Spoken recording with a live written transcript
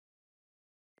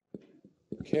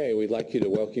Okay, we'd like to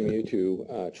welcome you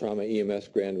to Trauma EMS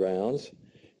Grand Rounds.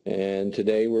 And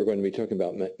today we're going to be talking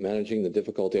about managing the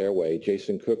difficult airway.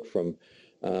 Jason Cook from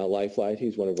Life Flight,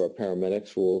 he's one of our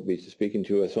paramedics, will be speaking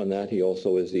to us on that. He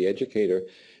also is the educator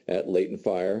at Leighton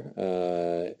Fire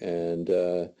and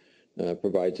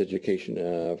provides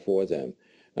education for them.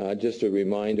 Just a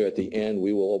reminder, at the end,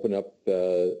 we will open up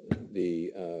the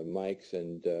mics,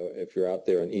 and if you're out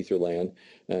there in Etherland,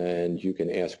 and you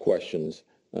can ask questions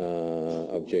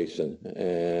of Jason.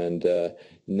 And the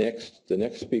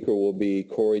next speaker will be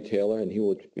Corey Taylor, and he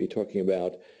will be talking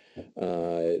about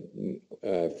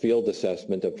field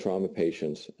assessment of trauma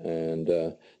patients,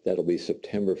 and that'll be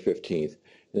September 15th.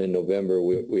 And in November,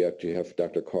 we actually have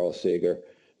Dr. Carl Sager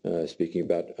speaking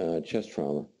about chest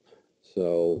trauma.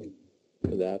 So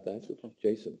for that's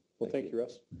Jason. Well, thank you,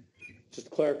 Russ. Just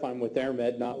to clarify, I'm with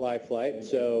AirMed, not Life Flight.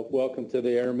 So welcome to the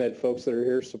AirMed folks that are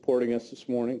here supporting us this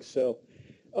morning. So,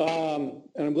 and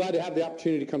I'm glad to have the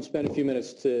opportunity to come spend a few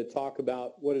minutes to talk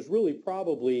about what is really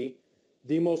probably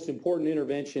the most important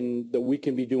intervention that we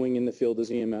can be doing in the field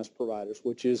as EMS providers,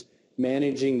 which is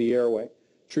managing the airway.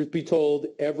 Truth be told,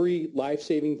 every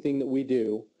life-saving thing that we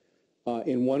do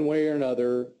in one way or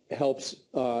another helps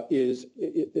is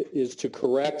to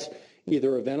correct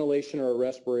either a ventilation or a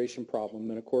respiration problem,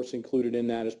 and of course included in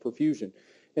that is perfusion.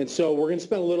 And so we're going to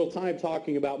spend a little time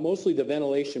talking about mostly the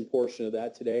ventilation portion of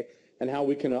that today and how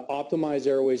we can optimize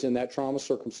airways in that trauma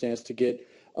circumstance to get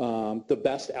the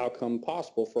best outcome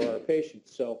possible for our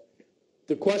patients. So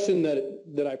the question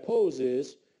that I pose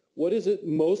is, what is it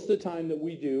most of the time that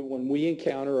we do when we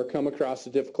encounter or come across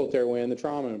a difficult airway in the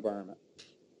trauma environment?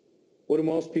 What do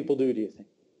most people do you think?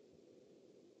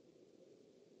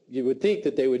 You would think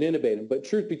that they would intubate them, but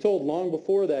truth be told, long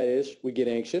before that is, we get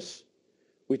anxious,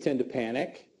 we tend to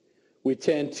panic, we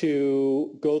tend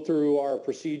to go through our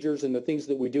procedures and the things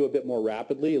that we do a bit more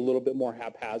rapidly, a little bit more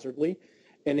haphazardly,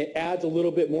 and it adds a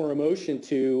little bit more emotion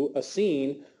to a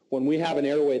scene when we have an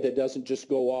airway that doesn't just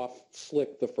go off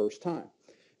slick the first time.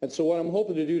 And so what I'm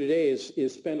hoping to do today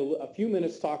is spend a few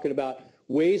minutes talking about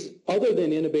ways other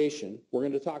than intubation. We're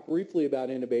going to talk briefly about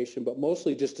intubation, but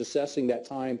mostly just assessing that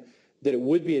time that it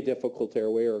would be a difficult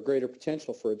airway or a greater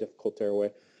potential for a difficult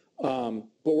airway.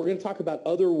 But we're going to talk about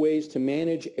other ways to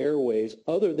manage airways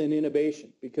other than intubation,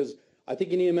 because I think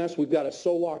in EMS we've got it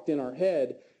so locked in our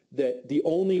head that the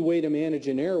only way to manage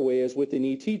an airway is with an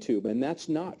ET tube, and that's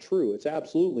not true. It's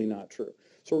absolutely not true.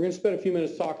 So we're going to spend a few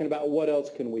minutes talking about what else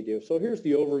can we do. So here's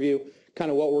the overview, kind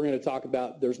of what we're going to talk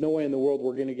about. There's no way in the world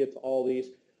we're going to get to all these.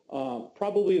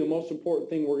 Probably the most important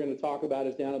thing we're going to talk about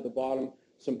is down at the bottom,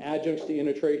 some adjuncts to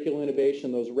intratracheal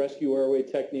intubation, those rescue airway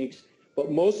techniques.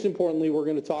 But most importantly, we're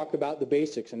going to talk about the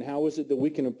basics and how is it that we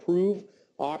can improve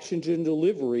oxygen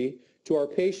delivery to our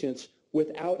patients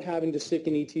without having to stick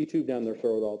an ET tube down their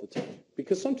throat all the time.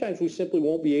 Because sometimes we simply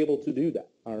won't be able to do that,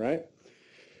 all right?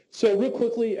 So real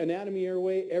quickly, anatomy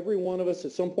airway, every one of us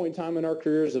at some point in time in our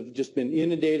careers have just been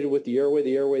inundated with the airway,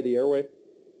 the airway, the airway.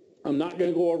 I'm not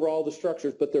going to go over all the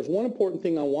structures, but there's one important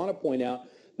thing I want to point out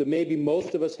that maybe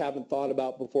most of us haven't thought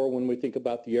about before when we think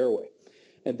about the airway.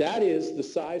 And that is the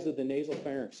size of the nasal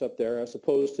pharynx up there as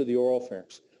opposed to the oral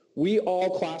pharynx. We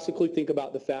all classically think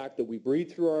about the fact that we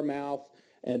breathe through our mouth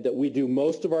and that we do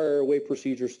most of our airway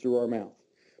procedures through our mouth.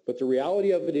 But the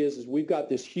reality of it is we've got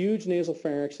this huge nasal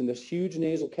pharynx and this huge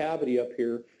nasal cavity up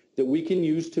here that we can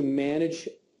use to manage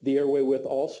the airway with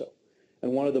also.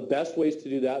 And one of the best ways to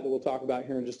do that we'll talk about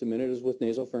here in just a minute is with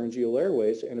nasopharyngeal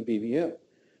airways and a BVM.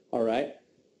 All right?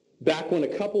 Back when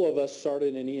a couple of us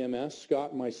started in EMS, Scott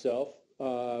and myself,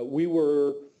 we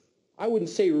were, I wouldn't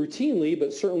say routinely,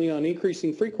 but certainly on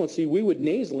increasing frequency, we would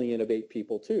nasally intubate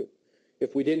people too.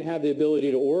 If we didn't have the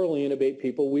ability to orally intubate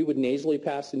people, we would nasally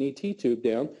pass an ET tube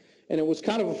down, and it was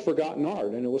kind of a forgotten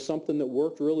art, and it was something that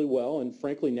worked really well, and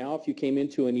frankly now if you came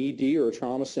into an ED or a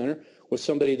trauma center with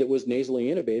somebody that was nasally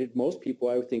intubated, most people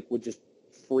I would think would just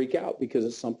freak out because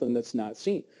it's something that's not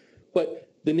seen. But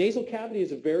the nasal cavity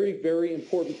is a very, very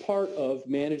important part of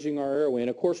managing our airway. And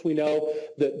of course we know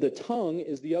that the tongue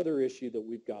is the other issue that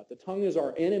we've got. The tongue is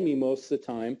our enemy most of the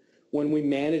time when we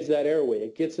manage that airway.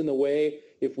 It gets in the way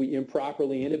if we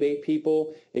improperly intubate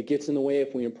people. It gets in the way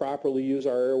if we improperly use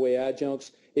our airway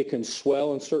adjuncts. It can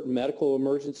swell in certain medical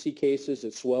emergency cases.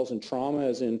 It swells in trauma,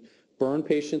 as in burn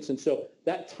patients. And so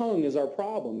that tongue is our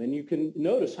problem. And you can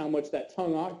notice how much that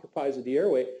tongue occupies of the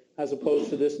airway as opposed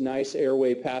to this nice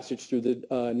airway passage through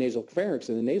the nasal pharynx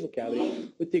and the nasal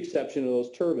cavity, with the exception of those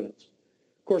turbinates.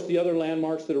 Of course, the other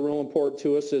landmarks that are real important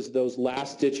to us is those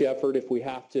last-ditch effort if we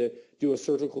have to do a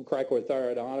surgical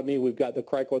cricothyroidotomy. We've got the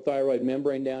cricothyroid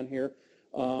membrane down here.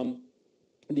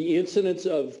 The incidence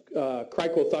of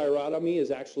cricothyrotomy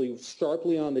is actually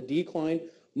sharply on the decline,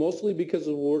 mostly because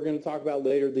of what we're going to talk about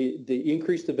later, the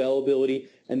increased availability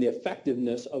and the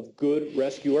effectiveness of good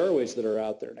rescue airways that are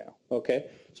out there now, okay?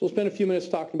 So we'll spend a few minutes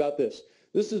talking about this.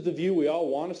 This is the view we all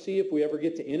want to see if we ever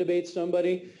get to intubate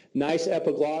somebody. Nice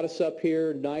epiglottis up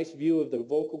here, nice view of the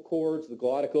vocal cords, the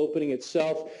glottic opening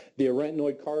itself, the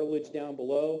arytenoid cartilage down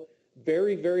below.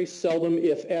 Very, very seldom,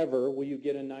 if ever, will you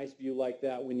get a nice view like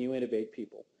that when you intubate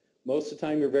people. Most of the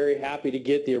time, you're very happy to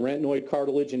get the arytenoid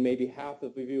cartilage and maybe half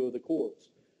of the view of the cords,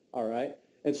 all right?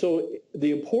 And so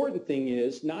the important thing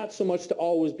is not so much to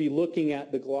always be looking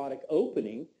at the glottic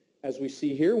opening, as we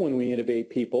see here when we intubate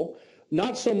people,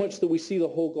 not so much that we see the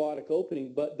whole glottic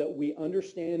opening, but that we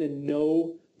understand and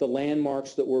know the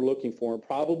landmarks that we're looking for. And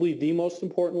probably the most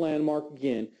important landmark,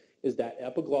 again, is that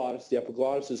epiglottis. The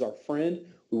epiglottis is our friend.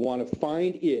 We want to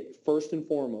find it first and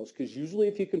foremost, because usually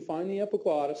if you can find the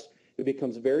epiglottis, it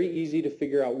becomes very easy to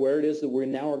figure out where it is that we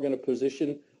now are going to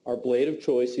position our blade of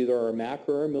choice, either our Mac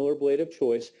or our Miller blade of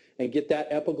choice, and get that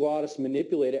epiglottis,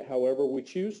 manipulate it however we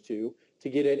choose to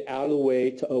get it out of the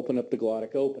way to open up the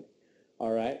glottic opening.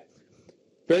 All right?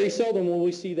 Very seldom will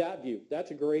we see that view.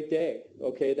 That's a great day,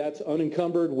 okay? That's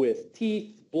unencumbered with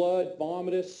teeth, blood,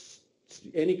 vomitus,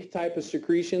 any type of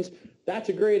secretions. That's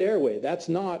a great airway. That's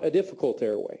not a difficult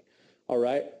airway, all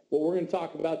right? What we're going to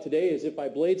talk about today is if I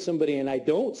blade somebody and I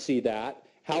don't see that,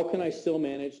 how can I still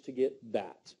manage to get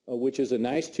that, which is a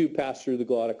nice tube pass through the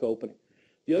glottic opening.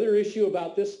 The other issue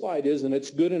about this slide is, and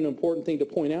it's good and important thing to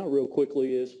point out real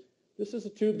quickly, is this is a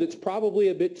tube that's probably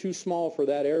a bit too small for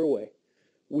that airway.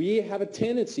 We have a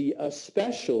tendency,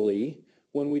 especially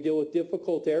when we deal with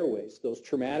difficult airways, those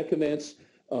traumatic events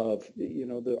of,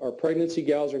 our pregnancy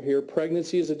gals are here.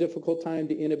 Pregnancy is a difficult time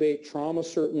to intubate. Trauma,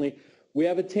 certainly. We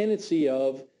have a tendency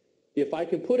of, if I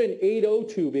can put an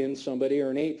 8.0 tube in somebody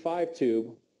or an 8.5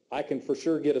 tube, I can for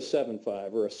sure get a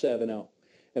 7.5 or a 7.0.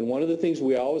 And one of the things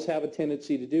we always have a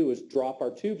tendency to do is drop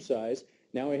our tube size.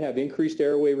 Now we have increased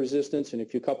airway resistance, and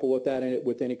if you couple with that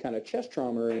with any kind of chest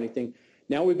trauma or anything,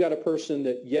 now we've got a person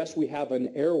that, yes, we have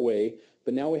an airway,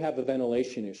 but now we have a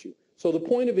ventilation issue. So the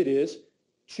point of it is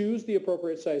choose the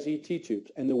appropriate size ET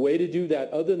tubes. And the way to do that,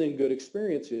 other than good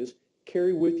experience, is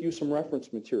carry with you some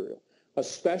reference material,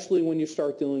 especially when you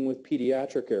start dealing with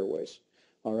pediatric airways.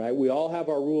 All right, we all have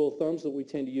our rule of thumbs that we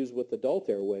tend to use with adult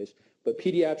airways, but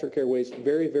pediatric airways,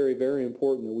 very, very, very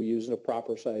important that we use a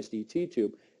proper sized ET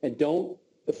tube. And don't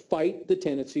fight the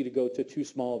tendency to go to too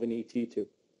small of an ET tube.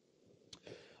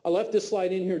 I left this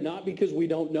slide in here not because we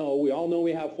don't know. We all know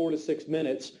we have 4 to 6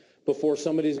 minutes before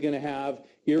somebody's going to have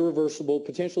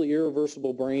potentially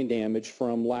irreversible brain damage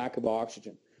from lack of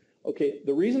oxygen. Okay,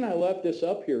 the reason I left this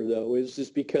up here, though, is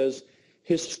just because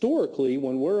historically,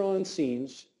 when we're on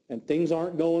scenes and things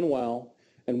aren't going well,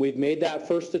 and we've made that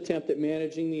first attempt at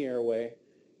managing the airway,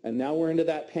 and now we're into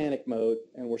that panic mode,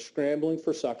 and we're scrambling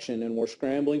for suction, and we're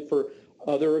scrambling for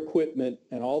other equipment,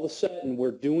 and all of a sudden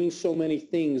we're doing so many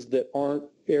things that aren't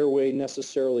airway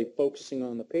necessarily focusing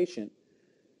on the patient,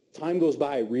 time goes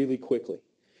by really quickly.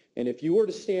 And if you were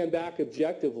to stand back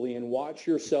objectively and watch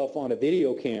yourself on a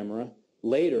video camera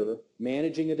later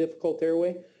managing a difficult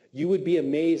airway, you would be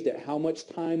amazed at how much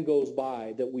time goes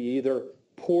by that we either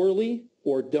poorly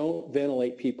or don't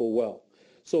ventilate people well.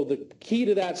 So the key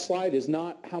to that slide is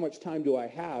not how much time do I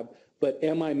have, but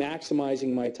am I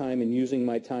maximizing my time and using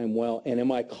my time well, and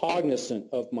am I cognizant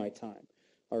of my time?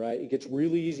 All right, it gets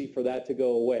really easy for that to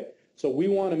go away. So we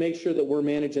want to make sure that we're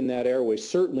managing that airway,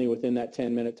 certainly within that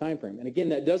 10-minute time frame. And again,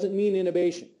 that doesn't mean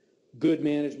intubation. Good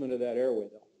management of that airway,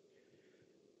 though.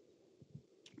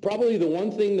 Probably the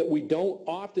one thing that we don't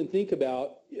often think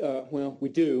about, well, we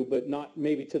do, but not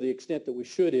maybe to the extent that we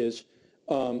should, is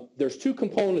there's two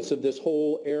components of this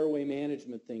whole airway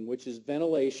management thing, which is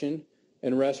ventilation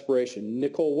and respiration.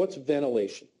 Nicole, what's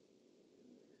ventilation?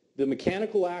 The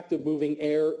mechanical act of moving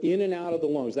air in and out of the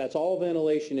lungs. That's all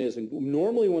ventilation is. And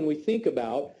normally when we think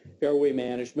about airway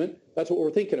management, that's what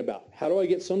we're thinking about. How do I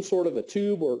get some sort of a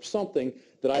tube or something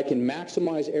that I can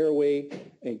maximize airway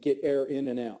and get air in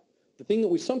and out? The thing that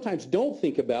we sometimes don't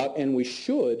think about, and we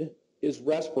should, is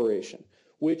respiration,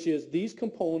 which is these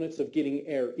components of getting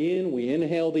air in. We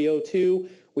inhale the O2.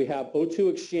 We have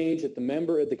O2 exchange at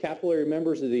the capillary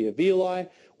members of the alveoli.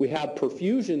 We have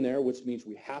perfusion there, which means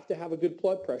we have to have a good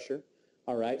blood pressure.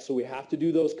 All right, so we have to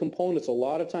do those components. A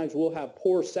lot of times we'll have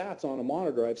poor sats on a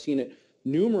monitor. I've seen it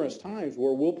numerous times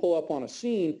where we'll pull up on a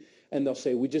scene and they'll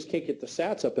say, we just can't get the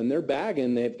sats up, and they're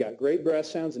bagging. They've got great breath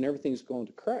sounds and everything's going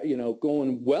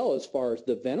going well as far as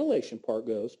the ventilation part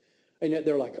goes. And yet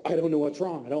they're like, I don't know what's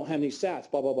wrong. I don't have any sats,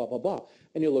 blah, blah, blah, blah, blah.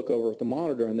 And you look over at the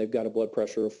monitor and they've got a blood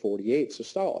pressure of 48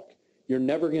 systolic. you're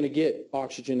never going to get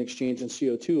oxygen exchange and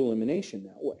CO2 elimination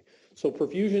that way. So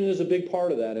perfusion is a big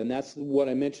part of that, and that's what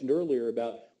I mentioned earlier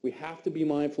about we have to be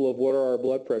mindful of what are our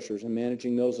blood pressures and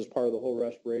managing those as part of the whole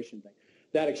respiration thing.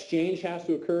 That exchange has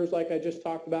to occur, like I just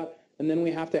talked about, and then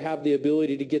we have to have the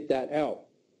ability to get that out.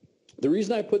 The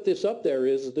reason I put this up there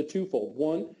is the twofold.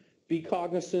 One, be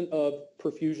cognizant of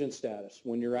perfusion status.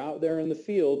 When you're out there in the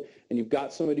field and you've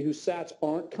got somebody whose SATs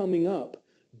aren't coming up,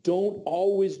 don't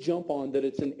always jump on that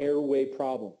it's an airway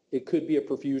problem. It could be a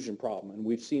perfusion problem, and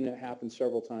we've seen it happen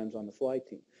several times on the flight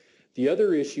team. The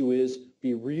other issue is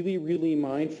be really, really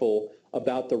mindful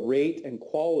about the rate and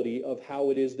quality of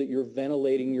how it is that you're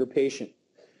ventilating your patient.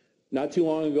 Not too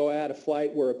long ago, I had a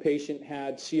flight where a patient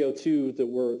had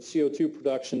CO2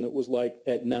 production that was like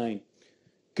at 9.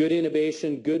 Good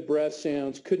intubation, good breath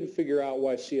sounds, couldn't figure out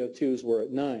why CO2s were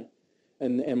at 9.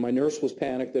 And my nurse was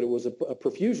panicked that it was a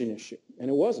perfusion issue, and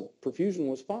it wasn't. Perfusion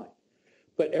was fine.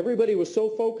 But everybody was so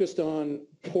focused on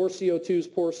poor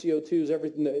CO2s,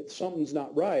 everything, that something's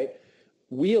not right.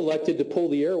 We elected to pull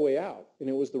the airway out, and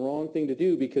it was the wrong thing to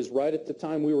do because right at the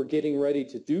time we were getting ready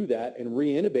to do that and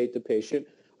re-intubate the patient,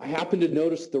 I happened to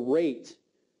notice the rate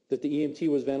that the EMT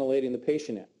was ventilating the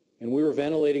patient at, and we were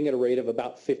ventilating at a rate of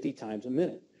about 50 times a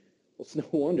minute. Well, it's no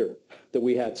wonder that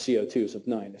we had CO2s of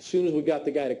 9. As soon as we got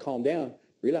the guy to calm down,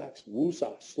 relax,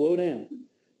 woosah, slow down,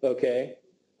 okay,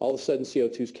 all of a sudden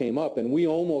CO2s came up, and we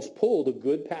almost pulled a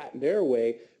good patent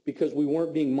airway because we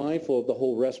weren't being mindful of the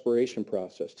whole respiration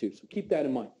process too. So keep that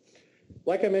in mind.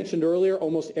 Like I mentioned earlier,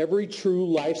 almost every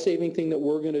true life-saving thing that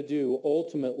we're going to do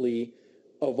ultimately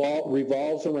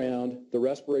revolves around the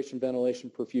respiration,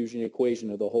 ventilation, perfusion equation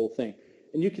of the whole thing.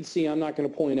 And you can see I'm not going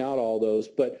to point out all those,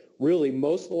 but really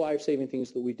most of the life-saving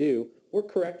things that we do, we're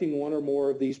correcting one or more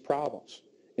of these problems.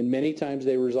 And many times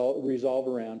they resolve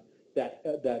around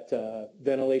that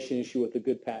ventilation issue with a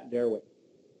good patent airway.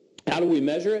 How do we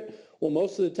measure it? Well,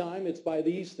 most of the time it's by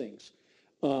these things.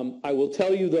 I will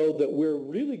tell you, though, that we're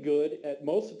really good at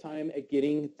most of the time at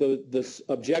getting the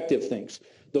objective things.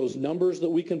 Those numbers that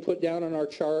we can put down on our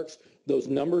charts, those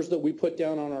numbers that we put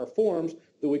down on our forms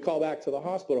that we call back to the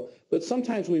hospital. But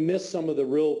sometimes we miss some of the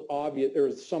real obvious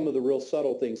or some of the real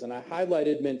subtle things. And I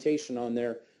highlighted mentation on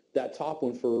there, that top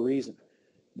one, for a reason.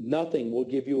 Nothing will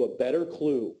give you a better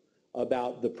clue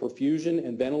about the perfusion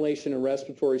and ventilation and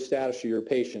respiratory status of your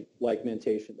patient like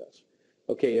mentation does.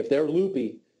 Okay, if they're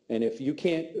loopy, and if you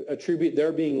can't attribute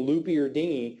their being loopy or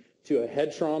dingy to a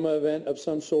head trauma event of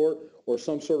some sort or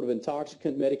some sort of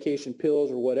intoxicant medication,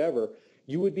 pills, or whatever,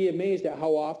 you would be amazed at how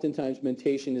oftentimes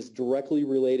mentation is directly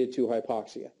related to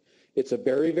hypoxia. It's a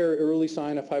very, very early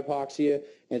sign of hypoxia,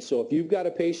 and so if you've got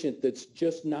a patient that's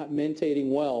just not mentating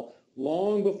well,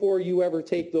 long before you ever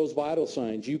take those vital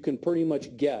signs, you can pretty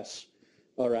much guess,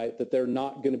 all right, that they're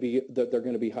not going to be they're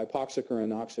going to be hypoxic or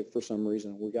anoxic for some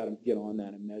reason. We got to get on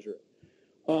that and measure it.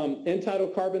 End-tidal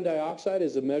carbon dioxide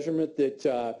is a measurement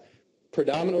that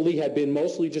predominantly had been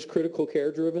mostly just critical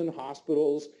care driven,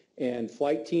 hospitals and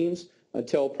flight teams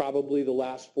until probably the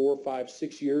last 4, 5,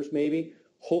 6 years maybe.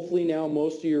 Hopefully now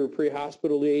most of your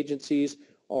pre-hospital agencies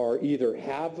are either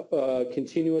have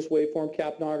continuous waveform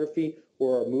capnography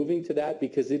or are moving to that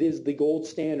because it is the gold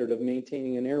standard of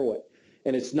maintaining an airway.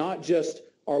 And it's not just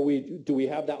do we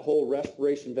have that whole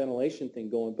respiration ventilation thing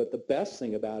going, but the best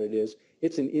thing about it is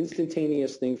it's an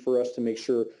instantaneous thing for us to make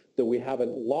sure that we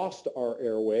haven't lost our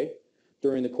airway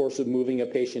during the course of moving a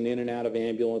patient in and out of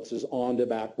ambulances, onto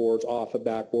backboards, off of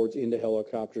backboards, into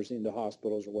helicopters, into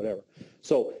hospitals, or whatever.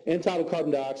 So end-tidal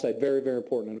carbon dioxide, very, very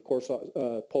important, and of course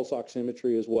pulse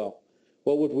oximetry as well.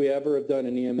 What would we ever have done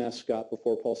in EMS, Scott,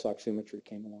 before pulse oximetry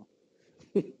came along?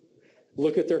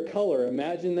 Look at their color.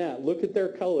 Imagine that. Look at their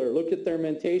color. Look at their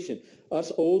mentation. Us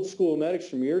old school medics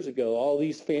from years ago, all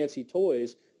these fancy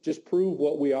toys just prove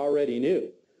what we already knew,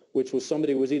 which was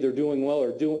somebody was either doing well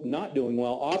or not doing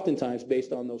well, oftentimes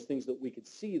based on those things that we could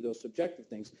see, those subjective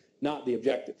things, not the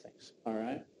objective things, all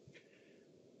right?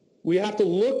 We have to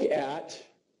look at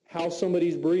how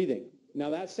somebody's breathing. Now,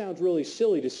 that sounds really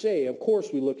silly to say. Of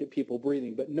course we look at people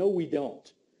breathing, but no, we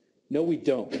don't. No, we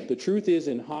don't. The truth is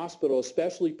in hospital,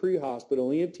 especially pre-hospital,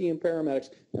 EMT and paramedics,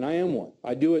 and I am one.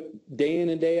 I do it day in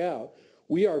and day out.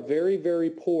 We are very, very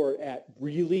poor at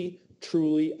really,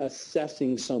 truly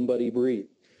assessing somebody breathe.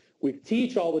 We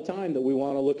teach all the time that we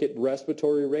want to look at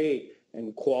respiratory rate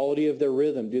and quality of their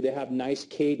rhythm. Do they have nice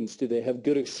cadence? Do they have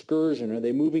good excursion? Are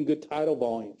they moving good tidal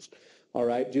volumes? All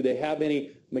right. Do they have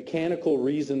any mechanical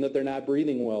reason that they're not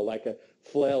breathing well, like a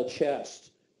flail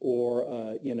chest or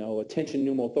a tension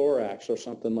pneumothorax or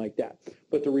something like that?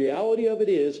 But the reality of it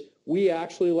is we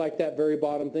actually, like that very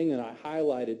bottom thing that I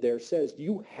highlighted there says,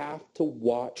 you have to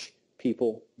watch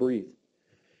people breathe.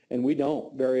 and we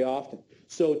don't very often.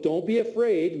 So don't be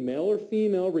afraid, male or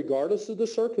female, regardless of the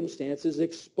circumstances,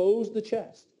 expose the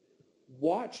chest.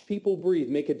 Watch people breathe.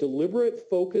 Make a deliberate,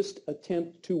 focused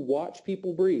attempt to watch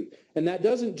people breathe. And that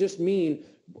doesn't just mean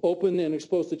open and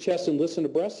expose the chest and listen to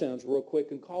breath sounds real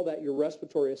quick and call that your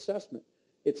respiratory assessment.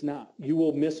 It's not. You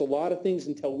will miss a lot of things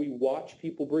until we watch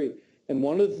people breathe. And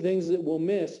one of the things that we'll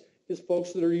miss is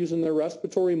folks that are using their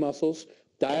respiratory muscles,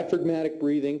 diaphragmatic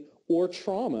breathing, or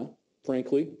trauma,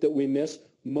 frankly, that we miss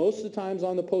most of the times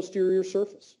on the posterior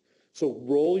surface. So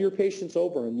roll your patients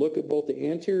over and look at both the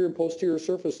anterior and posterior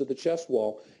surface of the chest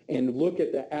wall and look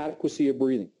at the adequacy of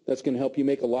breathing. That's going to help you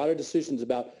make a lot of decisions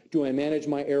about, do I manage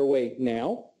my airway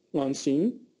now on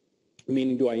scene,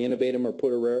 meaning do I intubate them or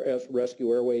put a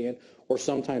rescue airway in, or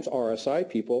sometimes RSI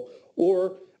people,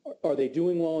 or are they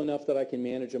doing well enough that I can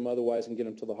manage them otherwise and get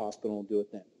them to the hospital and do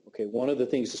it then? Okay, one of the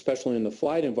things, especially in the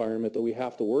flight environment, that we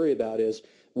have to worry about is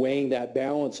weighing that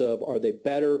balance of, are they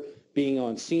better being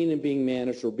on scene and being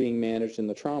managed or being managed in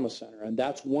the trauma center? And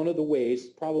that's one of the ways,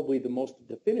 probably the most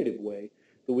definitive way,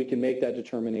 that we can make that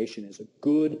determination is a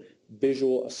good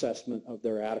visual assessment of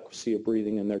their adequacy of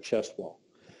breathing in their chest wall.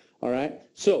 All right,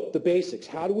 so the basics.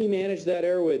 How do we manage that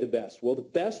airway the best? Well, the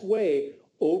best way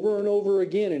over and over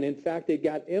again, and in fact, it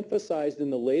got emphasized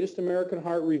in the latest American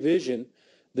Heart revision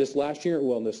in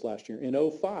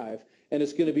 '05, and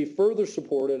it's going to be further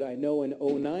supported, I know, in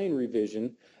 '09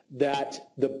 revision,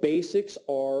 that the basics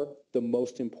are the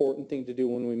most important thing to do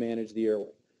when we manage the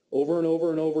airway. Over and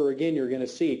over and over again, you're going to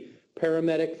see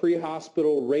paramedic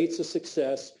pre-hospital rates of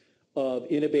success of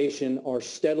intubation are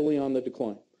steadily on the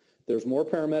decline. There's more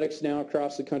paramedics now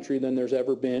across the country than there's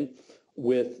ever been,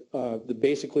 with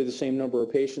basically the same number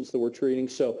of patients that we're treating.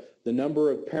 So the number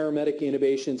of paramedic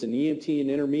intubations and EMT and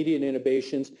intermediate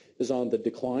intubations is on the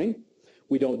decline.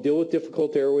 We don't deal with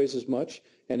difficult airways as much,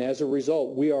 and as a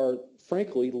result, we are,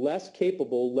 frankly, less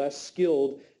capable, less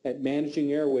skilled at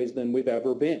managing airways than we've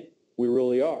ever been. We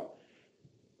really are.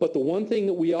 But the one thing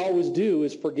that we always do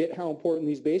is forget how important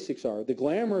these basics are. The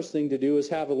glamorous thing to do is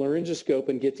have a laryngoscope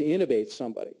and get to intubate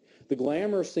somebody. The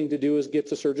glamorous thing to do is get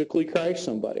to surgically crack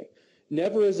somebody.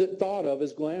 Never is it thought of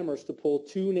as glamorous to pull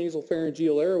 2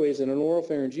 nasopharyngeal airways and an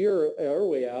oropharyngeal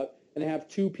airway out and have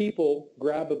 2 people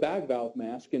grab a bag valve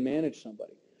mask and manage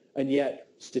somebody. And yet,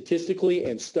 statistically,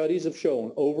 and studies have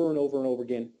shown over and over and over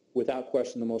again, without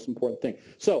question, the most important thing.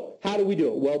 So how do we do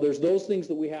it? Well, there's those things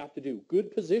that we have to do.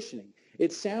 Good positioning.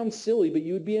 It sounds silly, but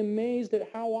you would be amazed at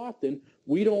how often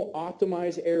we don't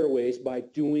optimize airways by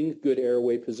doing good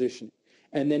airway positioning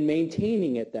and then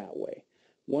maintaining it that way.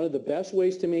 One of the best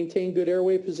ways to maintain good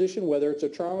airway position, whether it's a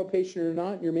trauma patient or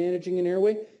not, and you're managing an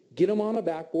airway, get them on a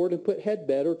backboard and put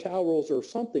headbed or towel rolls or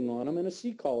something on them and a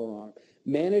seat collar on them.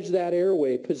 Manage that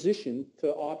airway position to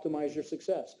optimize your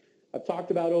success. I've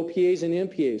talked about OPAs and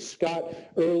MPAs. Scott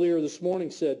earlier this morning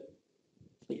said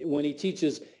when he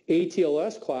teaches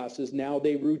ATLS classes, now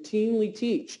they routinely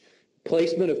teach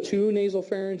placement of 2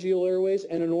 nasopharyngeal airways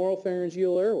and an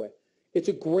oropharyngeal airway. It's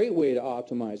a great way to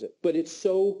optimize it, but it's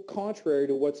so contrary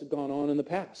to what's gone on in the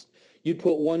past. You'd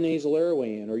put 1 nasal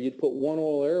airway in, or you'd put 1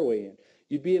 oral airway in.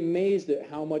 You'd be amazed at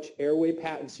how much airway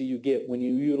patency you get when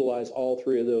you utilize all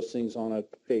 3 of those things on a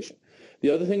patient. The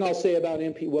other thing I'll say about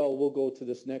we'll go to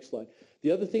this next slide.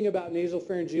 The other thing about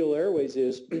nasopharyngeal airways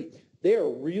is they are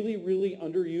really, really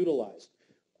underutilized.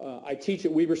 I teach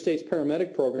at Weber State's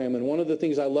paramedic program, and one of the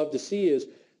things I love to see is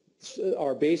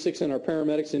our basics and our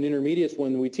paramedics and intermediates,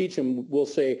 when we teach them, they'll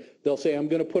say, I'm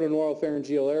going to put an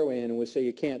oropharyngeal airway in, and we say,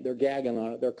 you can't. They're gagging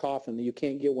on it. They're coughing. You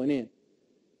can't get one in.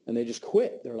 And they just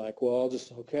quit. They're like, well,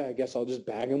 I guess I'll just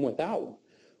bag them without one.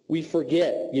 We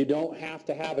forget you don't have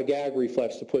to have a gag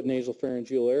reflex to put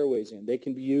nasopharyngeal airways in. They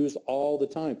can be used all the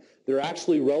time. They're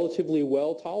actually relatively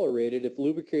well tolerated if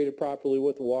lubricated properly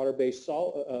with a water-based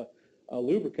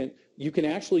lubricant. You can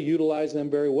actually utilize them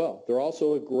very well. They're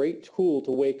also a great tool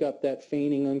to wake up that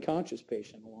feigning unconscious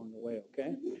patient along the way,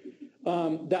 okay?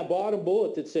 That bottom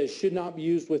bullet that says should not be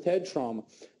used with head trauma,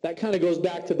 that kind of goes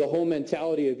back to the whole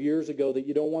mentality of years ago that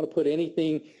you don't want to put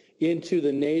anything into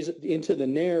the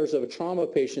nares of a trauma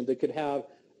patient that could have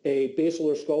a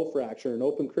basilar skull fracture, an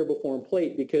open cribriform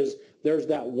plate, because there's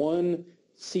that one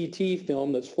CT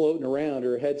film that's floating around,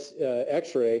 or head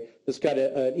x-ray that's got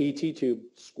an ET tube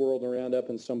swirled around up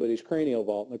in somebody's cranial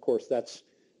vault. And of course, that's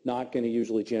not going to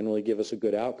usually generally give us a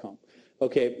good outcome.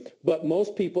 Okay, but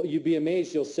most people, you'd be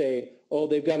amazed, you'll say, oh,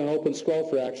 they've got an open skull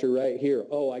fracture right here.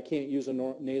 Oh, I can't use a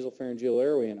nasopharyngeal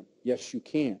airway in them. Yes, you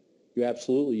can.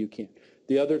 You can.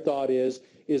 The other thought is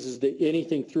that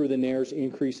anything through the nares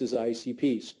increases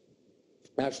ICPs.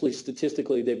 Actually,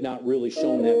 statistically, they've not really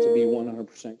shown that to be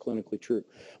 100% clinically true.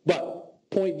 But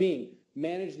point being,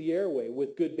 manage the airway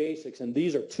with good basics, and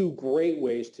these are two great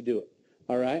ways to do it,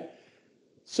 all right?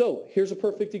 So here's a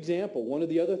perfect example. One of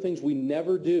the other things we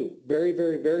never do, very,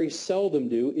 very, very seldom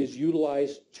do, is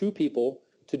utilize two people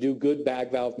to do good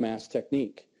bag valve mask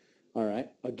technique, all right?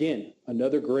 Again,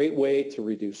 another great way to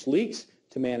reduce leaks,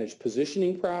 to manage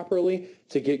positioning properly,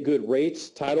 to get good rates,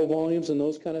 tidal volumes, and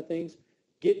those kind of things.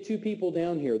 Get two people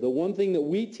down here. The one thing that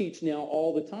we teach now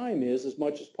all the time is, as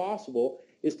much as possible,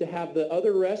 is to have the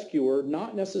other rescuer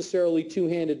not necessarily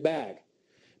two-handed bag.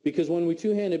 Because when we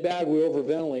two-handed bag, we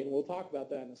overventilate, and we'll talk about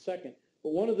that in a second.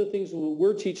 But one of the things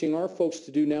we're teaching our folks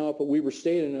to do now up at Weber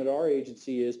State and at our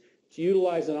agency is to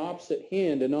utilize an opposite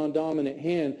hand, a non-dominant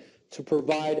hand, to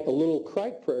provide a little a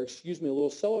little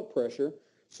cellac pressure,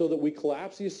 so that we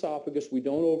collapse the esophagus, we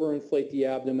don't overinflate the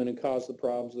abdomen and cause the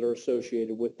problems that are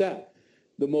associated with that.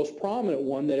 The most prominent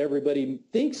one that everybody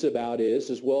thinks about is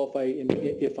well,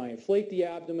 if I inflate the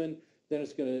abdomen, then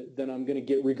I'm going to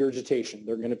get regurgitation.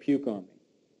 They're going to puke on me.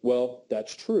 Well,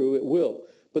 that's true, it will.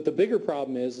 But the bigger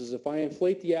problem is if I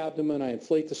inflate the abdomen, I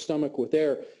inflate the stomach with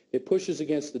air, it pushes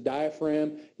against the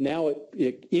diaphragm. Now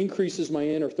it increases my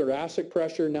interthoracic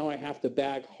pressure. Now I have to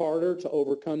bag harder to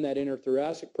overcome that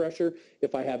interthoracic pressure.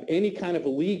 If I have any kind of a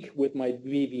leak with my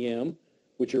BVM,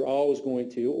 which you're always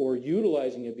going to, or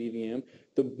utilizing a BVM,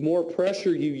 the more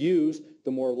pressure you use,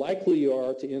 the more likely you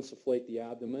are to insufflate the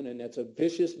abdomen, and that's a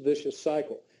vicious, vicious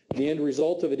cycle. The end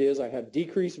result of it is I have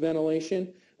decreased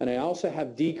ventilation, and I also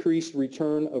have decreased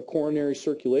return of coronary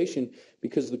circulation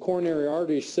because the coronary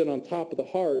arteries sit on top of the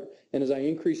heart, and as I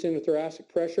increase interthoracic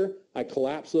pressure, I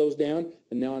collapse those down,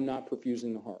 and now I'm not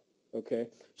perfusing the heart, okay?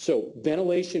 So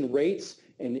ventilation rates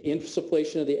and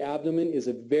insufflation of the abdomen is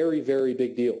a very, very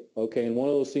big deal, okay, and one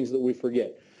of those things that we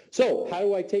forget. So how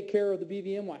do I take care of the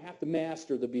BVM? Well, I have to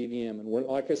master the BVM, and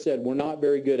like I said, we're not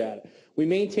very good at it. We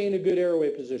maintain a good airway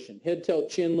position, head tilt,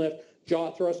 chin lift,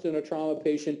 jaw thrust in a trauma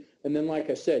patient, and then, like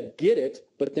I said, get it,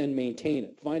 but then maintain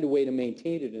it. Find a way to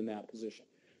maintain it in that position.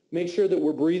 Make sure that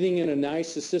we're breathing in a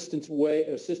nice assisted way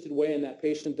in that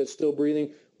patient that's still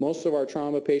breathing. Most of our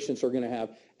trauma patients are going to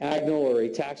have agonal or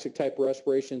ataxic type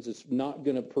respirations. It's not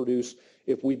going to produce,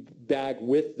 if we bag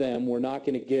with them, we're not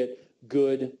going to get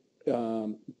good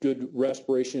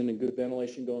respiration and good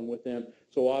ventilation going with them.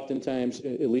 So oftentimes,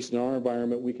 at least in our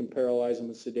environment, we can paralyze them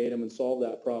and sedate them and solve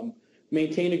that problem.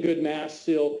 Maintain a good mask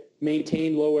seal,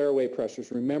 maintain low airway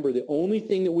pressures. Remember, the only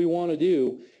thing that we want to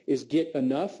do is get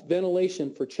enough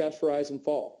ventilation for chest rise and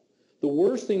fall. The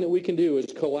worst thing that we can do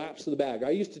is collapse the bag. I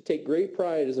used to take great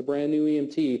pride as a brand new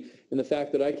EMT in the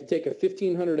fact that I could take a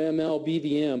 1,500 ml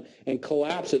BVM and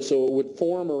collapse it so it would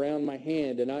form around my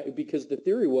hand. And because the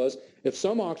theory was if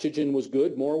some oxygen was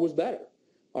good, more was better.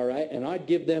 All right? And I'd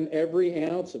give them every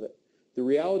ounce of it. The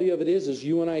reality of it is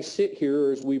you and I sit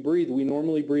here as we breathe, we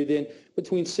normally breathe in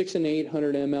between 600 and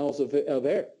 800 mLs of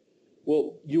air.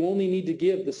 Well, you only need to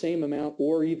give the same amount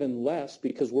or even less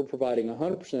because we're providing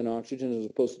 100% oxygen as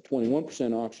opposed to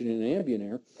 21% oxygen in ambient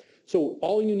air. So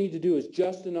all you need to do is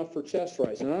just enough for chest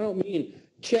rise. And I don't mean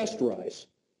chest rise,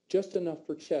 just enough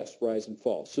for chest rise and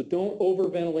fall. So don't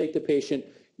overventilate the patient,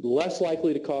 less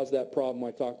likely to cause that problem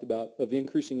I talked about of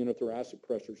increasing interthoracic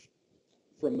pressures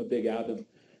from a big abdomen.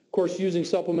 Of course, using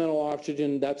supplemental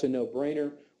oxygen, that's a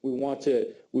no-brainer. We want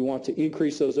to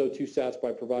increase those O2 sats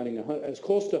by providing as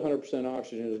close to 100%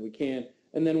 oxygen as we can,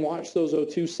 and then watch those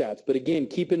O2 sats. But again,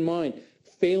 keep in mind,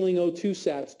 failing O2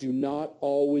 sats do not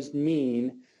always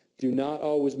mean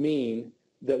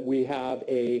that we have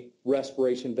a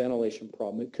respiration ventilation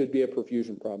problem. It could be a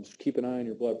perfusion problem. So keep an eye on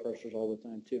your blood pressures all the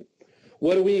time too.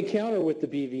 What do we encounter with the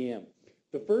BVM?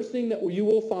 The first thing that you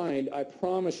will find, I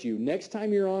promise you, next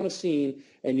time you're on a scene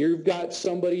and you've got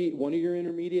somebody, one of your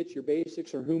intermediates, your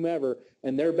basics, or whomever,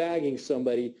 and they're bagging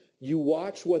somebody, you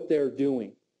watch what they're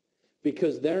doing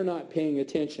because they're not paying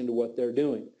attention to what they're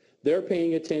doing. They're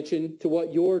paying attention to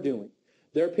what you're doing.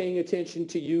 They're paying attention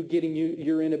to you getting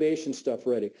your intubation stuff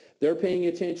ready. They're paying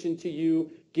attention to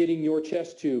you getting your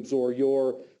chest tubes or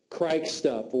your Crike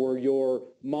stuff or your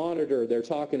monitor. They're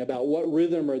talking about what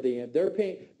rhythm are they in. They're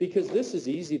paying, because this is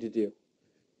easy to do.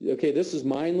 Okay, this is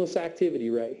mindless activity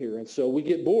right here. And so we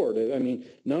get bored. I mean,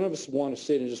 none of us want to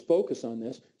sit and just focus on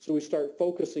this. So we start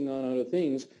focusing on other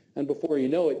things. And before you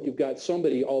know it, you've got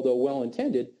somebody, although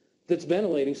well-intended, that's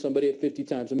ventilating somebody at 50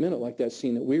 times a minute, like that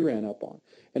scene that we ran up on.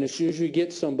 And as soon as you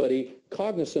get somebody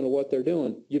cognizant of what they're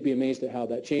doing, you'd be amazed at how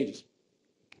that changes.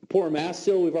 Poor mask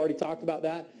seal, we've already talked about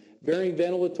that. Varying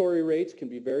ventilatory rates can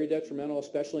be very detrimental,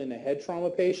 especially in the head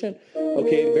trauma patient.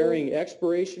 Okay, varying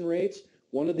expiration rates.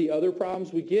 One of the other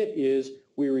problems we get is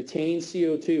we retain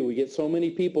CO2. We get so many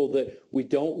people that we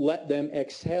don't let them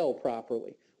exhale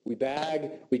properly. We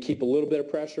bag, we keep a little bit of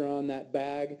pressure on that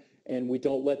bag, and we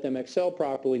don't let them exhale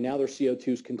properly. Now their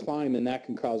CO2s can climb, and that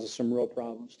can cause us some real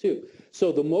problems too.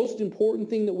 So the most important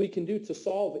thing that we can do to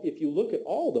solve, if you look at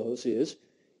all those, is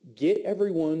get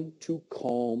everyone to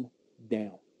calm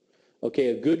down. Okay,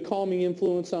 a good calming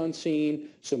influence on scene,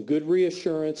 some good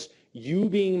reassurance, you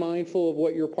being mindful of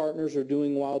what your partners are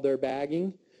doing while they're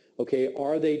bagging. Okay,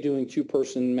 are they doing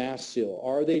two-person mask seal?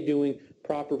 Are they doing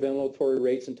proper ventilatory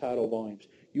rates and tidal volumes?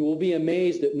 You will be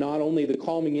amazed at not only the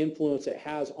calming influence it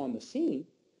has on the scene,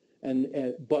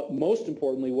 but most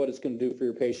importantly, what it's going to do for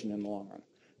your patient in the long run.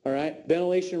 All right,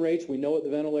 ventilation rates, we know what the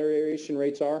ventilation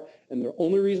rates are, and the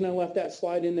only reason I left that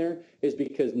slide in there is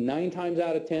because 9 times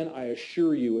out of 10, I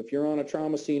assure you, if you're on a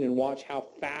trauma scene and watch how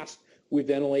fast we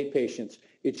ventilate patients,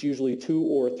 it's usually 2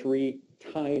 or 3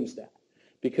 times that,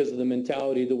 because of the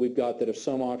mentality that we've got that if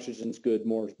some oxygen's good,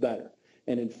 more is better.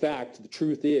 And in fact, the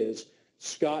truth is,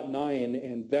 Scott and I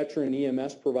and veteran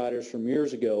EMS providers from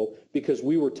years ago, because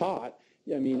we were taught,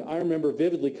 I mean, I remember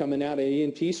vividly coming out of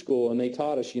EMT school and they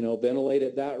taught us, you know, ventilate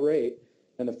at that rate.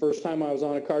 And the first time I was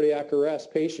on a cardiac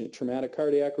arrest patient, traumatic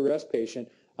cardiac arrest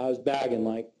patient, I was bagging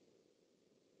like,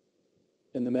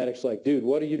 and the medic's like, dude,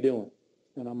 what are you doing?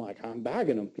 And I'm like, I'm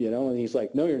bagging him, you know, and he's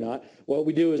like, no, you're not. What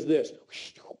we do is this.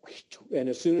 And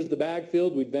as soon as the bag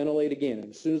filled, we'd ventilate again.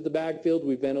 And as soon as the bag filled,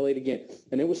 we'd ventilate again.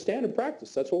 And it was standard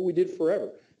practice. That's what we did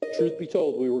forever. Truth be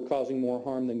told, we were causing more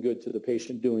harm than good to the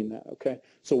patient doing that, okay?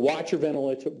 So watch your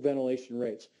ventilation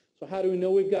rates. So how do we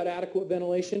know we've got adequate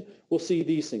ventilation? We'll see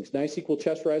these things. Nice equal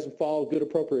chest rise and fall, good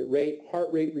appropriate rate, heart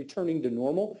rate returning to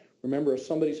normal. Remember, if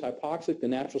somebody's hypoxic, the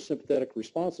natural sympathetic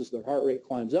response is their heart rate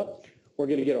climbs up. We're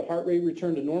going to get a heart rate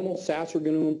return to normal. SATs are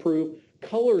going to improve.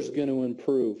 Color's going to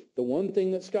improve. The one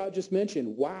thing that Scott just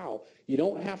mentioned, wow, you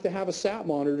don't have to have a SAT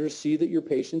monitor to see that your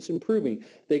patient's improving.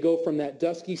 They go from that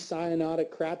dusky,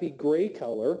 cyanotic, crappy gray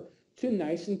color to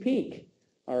nice and pink.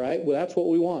 All right, well, that's what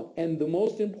we want. And the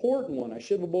most important one, I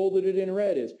should have bolded it in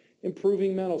red, is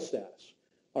improving mental status.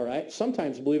 All right,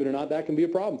 sometimes, believe it or not, that can be a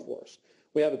problem for us.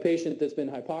 We have a patient that's been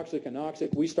hypoxic,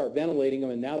 anoxic, we start ventilating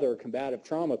them, and now they're a combative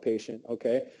trauma patient,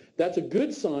 okay? That's a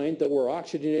good sign that we're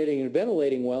oxygenating and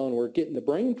ventilating well and we're getting the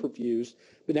brain perfused,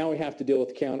 but now we have to deal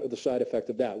with the side effect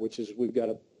of that, which is we've got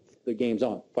the game's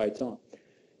on, fight's on.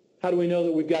 How do we know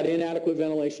that we've got inadequate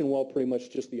ventilation? Well, pretty much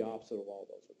just the opposite of all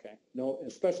those, okay? No,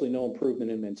 especially no improvement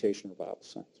in mentation or vital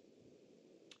signs.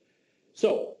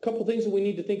 So, a couple things that we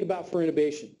need to think about for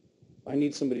intubation. I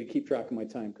need somebody to keep track of my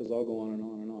time because I'll go on and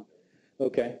on and on.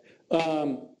 Okay.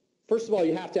 First of all,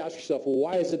 you have to ask yourself, well,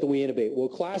 why is it that we intubate? Well,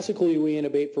 classically, we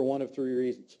intubate for one of 3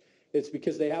 reasons. It's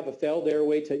because they have a failed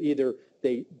airway to either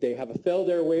they have a failed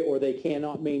airway or they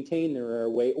cannot maintain their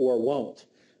airway or won't.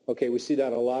 Okay, we see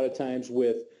that a lot of times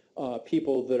with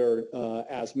people that are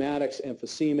asthmatics,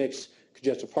 emphysemics,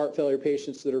 congestive heart failure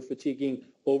patients that are fatiguing,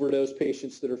 overdose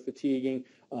patients that are fatiguing,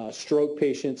 stroke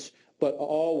patients. But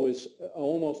almost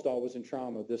always in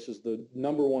trauma, this is the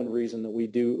 #1 reason that we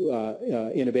do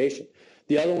intubation.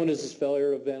 The other one is this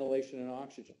failure of ventilation and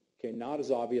oxygen. Okay, not as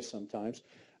obvious sometimes.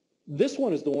 This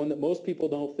one is the one that most people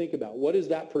don't think about. What is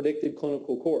that predicted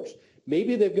clinical course?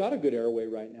 Maybe they've got a good airway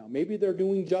right now. Maybe they're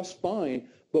doing just fine,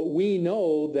 but we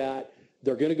know that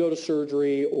they're going to go to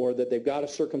surgery or that they've got a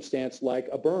circumstance like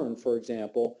a burn, for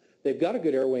example. They've got a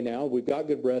good airway now. We've got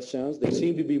good breath sounds. They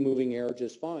seem to be moving air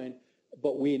just fine.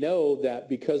 But we know that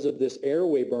because of this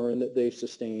airway burn that they've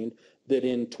sustained, that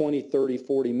in 20, 30,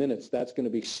 40 minutes, that's going to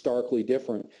be starkly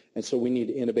different. And so we need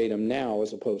to intubate them now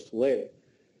as opposed to later.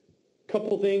 A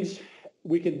couple things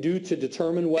we can do to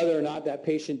determine whether or not that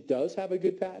patient does have a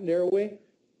good patent airway.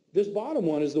 This bottom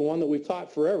one is the one that we've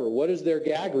taught forever. What is their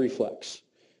gag reflex?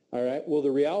 All right. Well,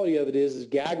 the reality of it is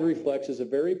gag reflex is a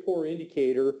very poor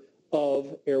indicator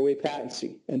of airway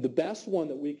patency. And the best one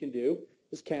that we can do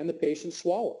is, can the patient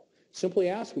swallow? Simply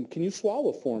ask them, can you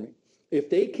swallow for me? If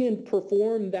they can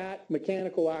perform that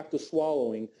mechanical act of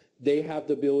swallowing, they have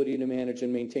the ability to manage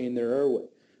and maintain their airway,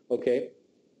 okay?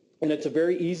 And it's a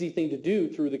very easy thing to do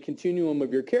through the continuum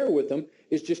of your care with them,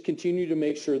 is just continue to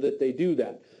make sure that they do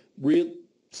that.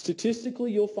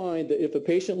 Statistically, you'll find that if a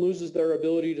patient loses their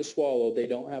ability to swallow, they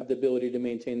don't have the ability to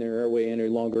maintain their airway any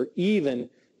longer, even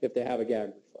if they have a gag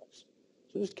reflex.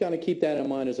 So just kind of keep that in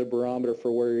mind as a barometer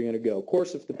for where you're going to go. Of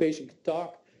course, if the patient can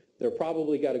talk, they're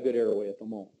probably got a good airway at the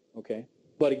moment, okay?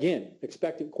 But again,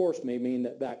 expected course may mean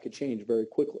that that could change very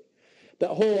quickly. That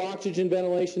whole oxygen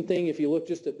ventilation thing, if you look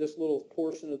just at this little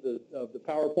portion of the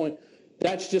PowerPoint,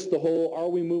 that's just the whole, are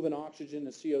we moving oxygen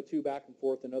and CO2 back and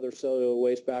forth and other cellular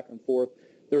waste back and forth?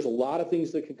 There's a lot of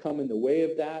things that can come in the way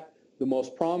of that. The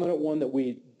most prominent one that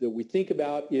we think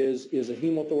about is a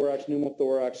hemothorax,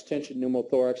 pneumothorax, tension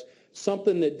pneumothorax,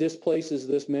 something that displaces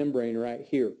this membrane right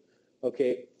here.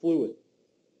 Okay, fluid,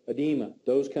 edema,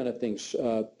 those kind of things,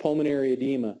 pulmonary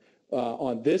edema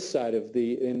on this side of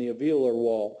in the alveolar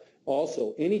wall.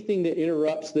 Also, anything that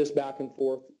interrupts this back and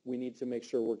forth, we need to make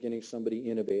sure we're getting somebody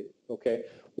intubated, okay?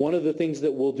 One of the things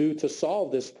that we'll do to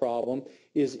solve this problem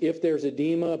is if there's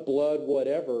edema, blood,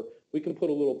 whatever, we can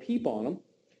put a little PEEP on them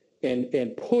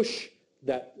and push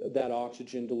that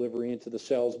oxygen delivery into the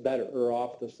cells better, or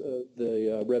off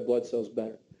the red blood cells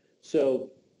better.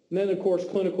 So, and then of course,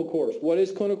 clinical course. What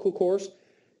is clinical course?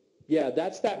 Yeah,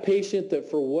 that's that patient that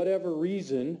for whatever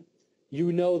reason,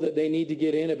 you know that they need to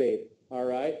get intubated, all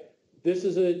right? This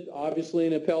is obviously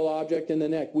an Appel object in the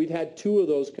neck. We've had 2 of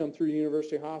those come through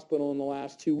University Hospital in the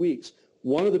last 2 weeks.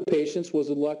 One of the patients was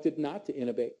elected not to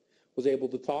intubate, was able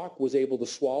to talk, was able to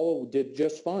swallow, did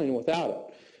just fine without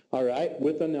it, all right,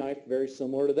 with a knife, very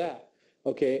similar to that.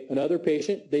 Okay, another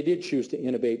patient, they did choose to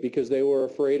intubate because they were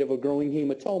afraid of a growing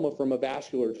hematoma from a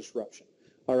vascular disruption,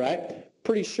 all right?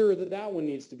 Pretty sure that that one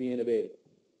needs to be intubated.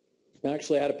 I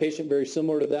actually had a patient very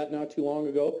similar to that not too long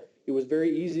ago. It was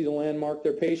very easy to landmark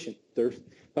their patient.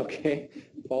 Okay,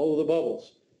 follow the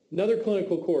bubbles. Another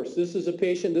clinical course. This is a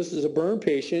patient, this is a burn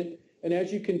patient, and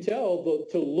as you can tell,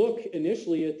 to look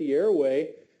initially at the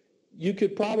airway, you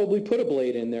could probably put a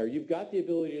blade in there. You've got the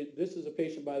ability to, this is a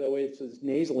patient, by the way, that says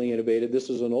nasally intubated. This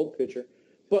is an old picture.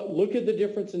 But look at the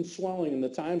difference in swelling, and the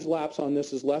times lapse on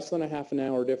this is less than a half an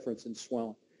hour difference in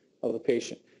swelling of the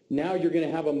patient. Now you're going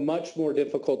to have a much more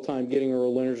difficult time getting a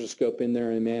laryngoscope in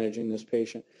there and managing this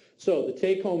patient. So the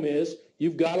take home is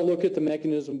you've got to look at the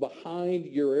mechanism behind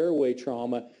your airway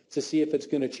trauma to see if it's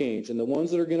going to change. And the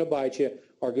ones that are going to bite you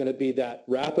are going to be that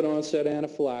rapid onset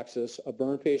anaphylaxis, a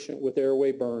burn patient with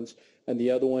airway burns, and the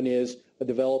other one is a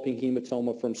developing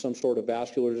hematoma from some sort of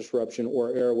vascular disruption or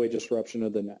airway disruption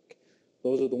of the neck.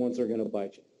 Those are the ones that are going to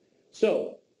bite you.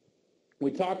 So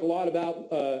we talk a lot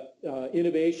about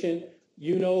innovation.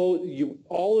 You know,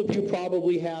 all of you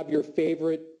probably have your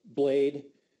favorite blade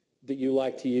that you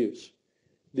like to use.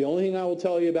 The only thing I will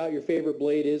tell you about your favorite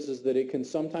blade is that it can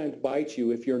sometimes bite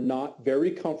you if you're not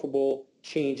very comfortable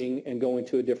changing and going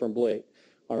to a different blade.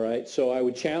 All right, so I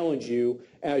would challenge you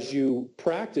as you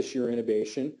practice your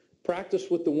intubation, practice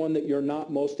with the one that you're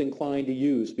not most inclined to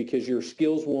use because your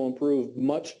skills will improve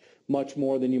much, much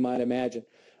more than you might imagine.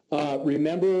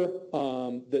 Remember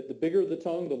that the bigger the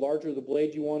tongue, the larger the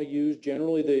blade you want to use.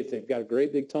 Generally, if they've got a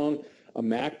great big tongue, a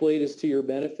Mac blade is to your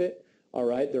benefit. All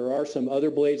right, there are some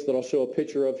other blades that I'll show a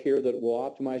picture of here that will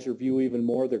optimize your view even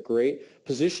more. They're great.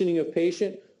 Positioning of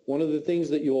patient, one of the things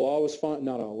that you'll always find,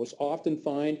 not always, often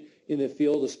find in the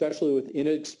field, especially with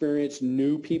inexperienced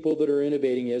new people that are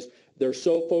intubating, is they're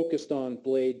so focused on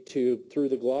blade tube through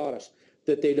the glottis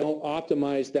that they don't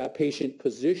optimize that patient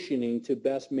positioning to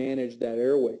best manage that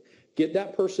airway. Get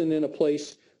that person in a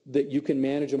place that you can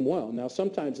manage them well. Now,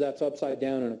 sometimes that's upside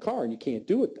down in a car and you can't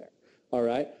do it there, all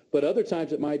right? But other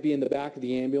times it might be in the back of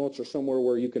the ambulance or somewhere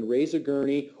where you can raise a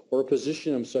gurney or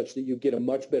position them such that you get a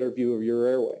much better view of your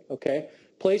airway, okay?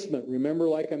 Placement, remember,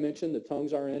 like I mentioned, the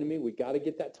tongue's our enemy. We got to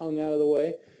get that tongue out of the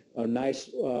way. A nice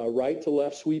right to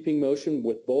left sweeping motion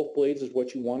with both blades is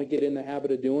what you want to get in the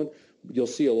habit of doing. You'll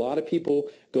see a lot of people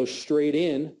go straight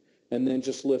in and then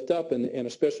just lift up, and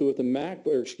especially with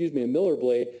a a Miller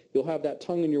blade, you'll have that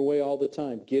tongue in your way all the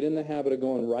time. Get in the habit of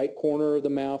going right corner of the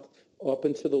mouth up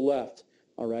and to the left,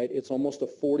 all right? It's almost a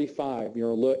 45.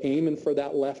 You're aiming for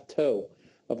that left toe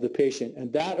of the patient,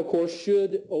 and that, of course,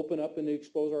 should open up and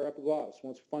expose our epiglottis.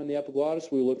 Once we find the epiglottis,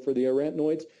 we look for the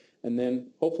arytenoids, and then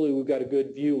hopefully we've got a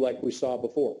good view like we saw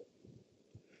before.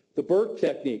 The burp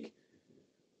technique.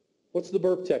 What's the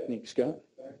burp technique, Scott?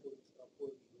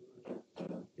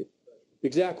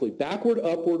 Exactly. Backward,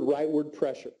 upward, rightward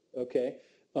pressure, okay?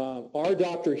 Our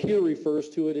doctor here refers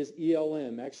to it as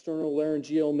ELM, external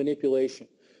laryngeal manipulation.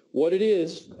 What it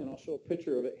is, and I'll show a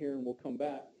picture of it here and we'll come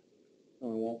back. No,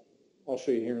 I won't. I'll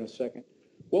show you here in a second.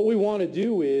 What we want to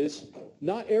do is,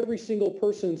 not every single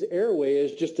person's airway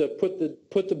is just to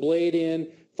put the blade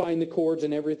in, find the cords,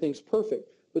 and everything's perfect.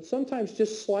 But sometimes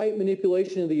just slight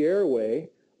manipulation of the airway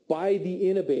by the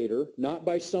intubator, not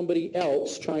by somebody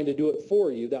else trying to do it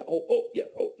for you. That,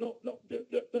 no.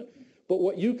 But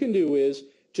what you can do is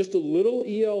just a little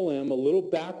ELM, a little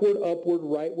backward, upward,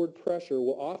 rightward pressure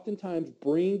will oftentimes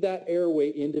bring that airway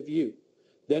into view.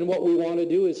 Then what we want to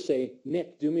do is say,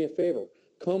 Nick, do me a favor.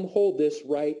 Come hold this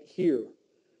right here.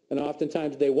 And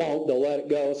oftentimes they won't. They'll let it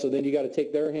go. So then you got to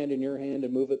take their hand in your hand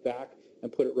and move it back and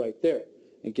put it right there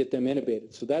and get them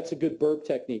intubated. So that's a good burp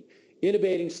technique.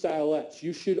 Intubating stylettes.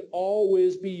 You should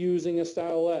always be using a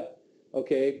stylet.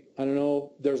 okay, I don't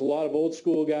know, there's a lot of old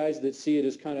school guys that see it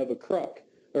as kind of a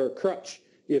crutch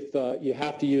if you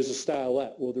have to use a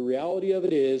stylet. Well, the reality of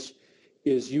it is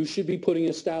you should be putting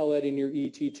a stylet in your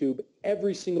ET tube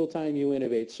every single time you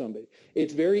intubate somebody.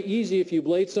 It's very easy if you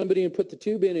blade somebody and put the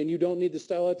tube in and you don't need the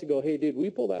stylet to go, hey, dude, we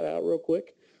pull that out real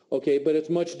quick. Okay, but it's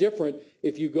much different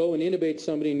if you go and intubate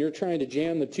somebody and you're trying to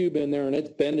jam the tube in there and it's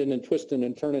bending and twisting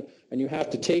and turning, and you have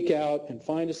to take out and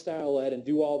find a stylet and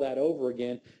do all that over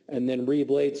again and then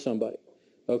reblade somebody.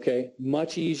 Okay,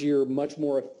 much easier, much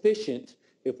more efficient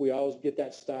if we always get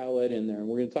that stylet in there. And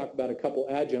we're going to talk about a couple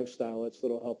adjunct stylets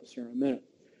that'll help us here in a minute.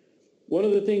 One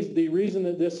of the things, the reason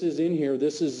that this is in here,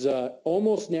 this is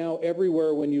almost now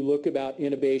everywhere when you look about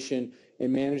intubation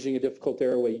and managing a difficult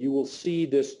airway, you will see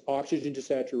this oxygen to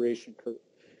saturation curve.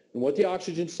 And what the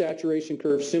oxygen saturation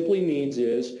curve simply means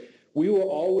is we were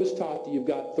always taught that you've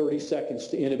got 30 seconds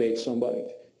to intubate somebody.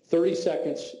 30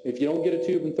 seconds, if you don't get a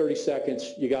tube in 30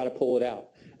 seconds, you got to pull it out.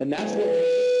 And that's what,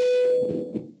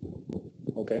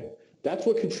 okay, that's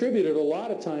what contributed a lot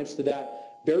of times to that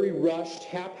very rushed,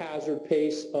 haphazard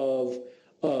pace of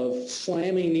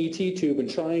slamming an ET tube and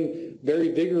trying very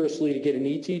vigorously to get an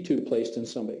ET tube placed in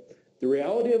somebody. The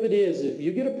reality of it is, if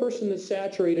you get a person that's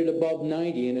saturated above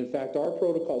 90, and in fact our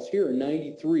protocols here are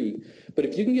 93, but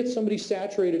if you can get somebody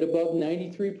saturated above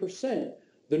 93%,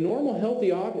 the normal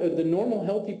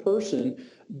healthy person,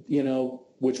 you know,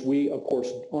 which we of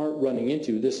course aren't running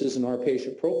into, this isn't our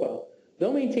patient profile,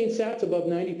 they'll maintain sats above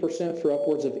 90% for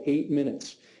upwards of 8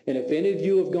 minutes. And if any of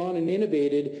you have gone and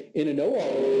intubated in an OR,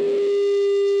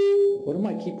 what do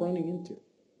I keep running into?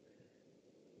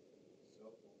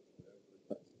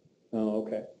 Oh,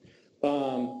 okay.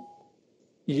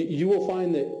 You will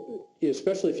find that,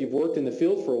 especially if you've worked in the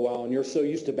field for a while and you're so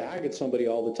used to bagging somebody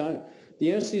all the time, the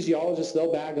anesthesiologists,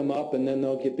 they'll bag them up and then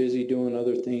they'll get busy doing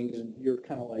other things, and you're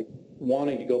kind of like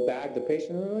wanting to go bag the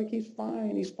patient. And they're like, he's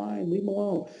fine, leave him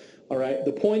alone. All right,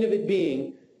 the point of it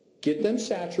being, get them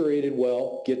saturated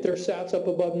well, get their sats up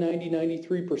above 90,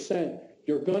 93%.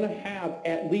 You're going to have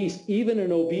at least, even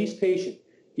an obese patient,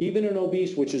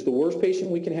 which is the worst patient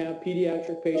we can have,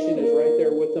 pediatric patient is right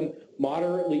there with them,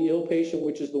 moderately ill patient,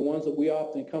 which is the ones that we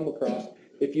often come across.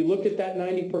 If you look at that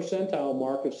 90 percentile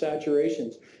mark of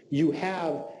saturations, you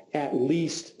have at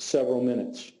least several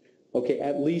minutes. Okay,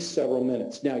 at least several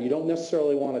minutes. Now, you don't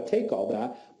necessarily want to take all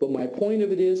that, but my point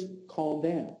of it is calm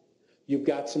down. You've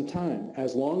got some time.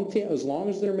 As long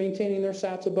as they're maintaining their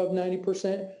sats above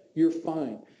 90%, you're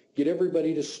fine. Get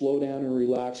everybody to slow down and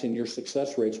relax, and your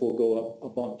success rates will go up a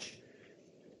bunch.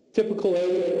 Typical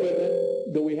airway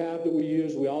equipment that we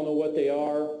use, we all know what they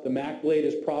are. The Mac blade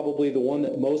is probably the one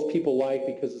that most people like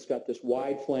because it's got this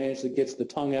wide flange that gets the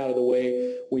tongue out of the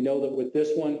way. We know that with this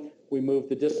one, we move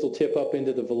the distal tip up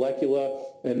into the vallecula,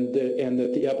 and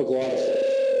that the epiglottis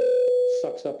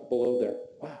sucks up below there.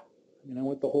 Wow. I mean, I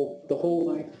went the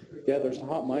whole, yeah, there's a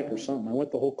hot mic or something. I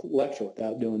went the whole lecture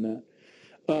without doing that.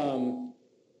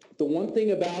 The one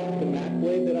thing about the Mac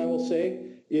blade that I will say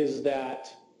is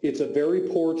that it's a very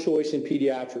poor choice in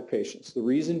pediatric patients. The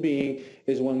reason being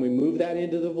is when we move that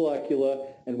into the vallecula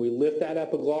and we lift that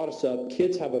epiglottis up,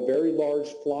 kids have a very large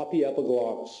floppy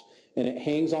epiglottis, and it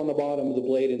hangs on the bottom of the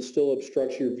blade and still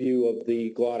obstructs your view of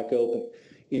the glottic opening.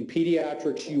 In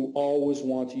pediatrics, you always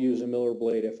want to use a Miller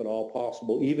blade if at all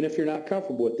possible. Even if you're not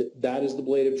comfortable with it, that is the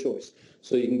blade of choice.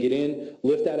 So you can get in,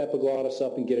 lift that epiglottis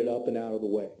up, and get it up and out of the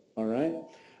way. All right?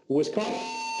 Wisconsin.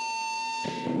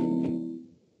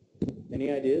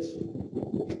 Any ideas?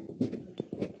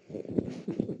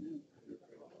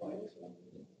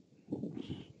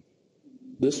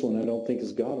 This one I don't think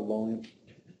has got a volume.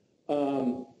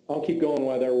 I'll keep going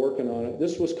while they're working on it.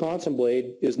 This Wisconsin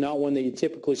blade is not one that you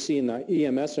typically see in the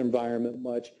EMS environment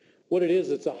much. What it is,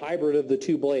 it's a hybrid of the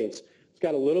two blades. It's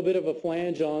got a little bit of a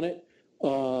flange on it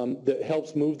that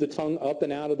helps move the tongue up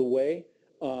and out of the way,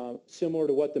 similar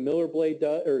to what the Miller blade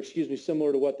does, or excuse me,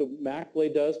 similar to what the Mac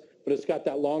blade does, but it's got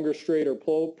that longer, straighter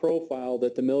profile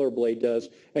that the Miller blade does,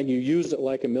 and you use it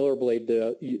like a Miller blade,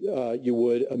 you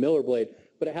would a Miller blade,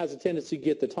 but it has a tendency to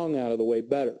get the tongue out of the way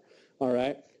better, all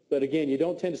right? But again, you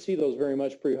don't tend to see those very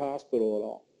much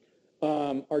pre-hospital at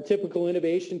all. Our typical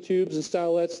intubation tubes and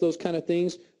stylets, those kind of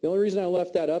things, the only reason I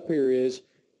left that up here is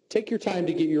take your time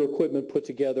to get your equipment put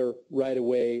together right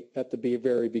away at the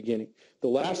very beginning. The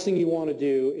last thing you want to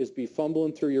do is be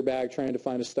fumbling through your bag trying to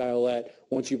find a stylet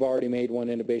once you've already made one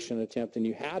intubation attempt and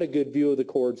you had a good view of the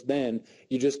cords then,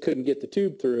 you just couldn't get the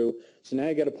tube through, so now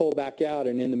you got to pull back out,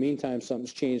 and in the meantime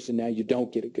something's changed and now you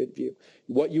don't get a good view.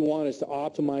 What you want is to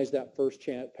optimize that first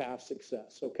pass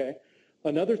success, okay?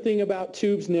 Another thing about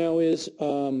tubes now is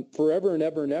forever and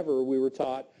ever and ever we were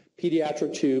taught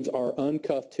pediatric tubes are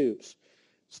uncuffed tubes.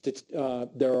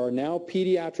 There are now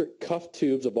pediatric cuffed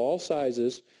tubes of all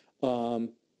sizes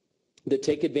that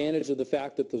take advantage of the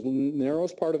fact that the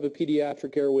narrowest part of a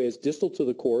pediatric airway is distal to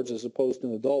the cords as opposed to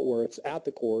an adult where it's at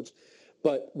the cords.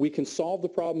 But we can solve the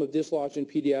problem of dislodge in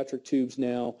pediatric tubes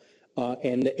now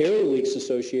and the air leaks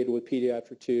associated with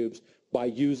pediatric tubes by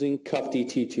using cuffed ET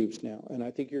tubes now. And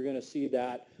I think you're going to see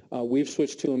that. We've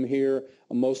switched to them here.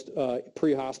 Most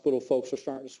pre-hospital folks are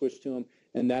starting to switch to them,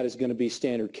 and that is going to be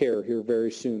standard care here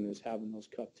very soon, is having those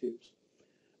cuffed tubes.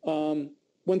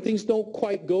 When things don't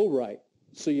quite go right,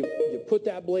 so you put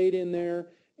that blade in there,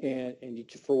 and you,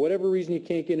 for whatever reason you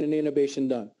can't get an intubation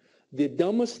done. The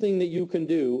dumbest thing that you can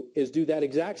do is do that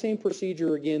exact same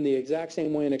procedure again the exact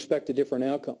same way and expect a different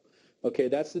outcome. Okay,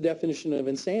 that's the definition of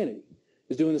insanity,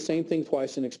 is doing the same thing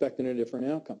twice and expecting a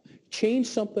different outcome. Change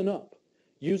something up.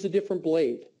 Use a different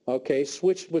blade. Okay,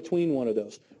 switch between one of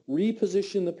those.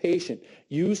 Reposition the patient.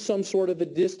 Use some sort of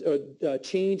a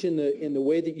change in the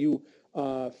way that you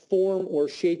form or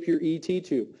shape your ET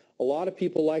tube. A lot of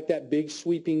people like that big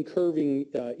sweeping curving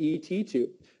ET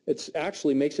tube. It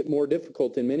actually makes it more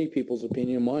difficult, in many people's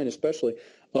opinion, mine especially,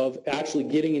 of actually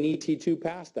getting an ET tube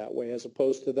passed that way as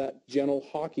opposed to that gentle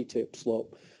hockey tip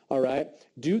slope. All right,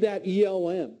 do that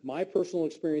ELM. My personal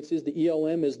experience is the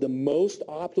ELM is the most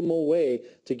optimal way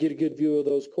to get a good view of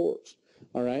those cords.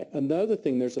 All right, another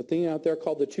thing, there's a thing out there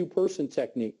called the two-person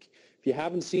technique. If you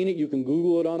haven't seen it, you can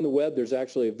Google it on the web. There's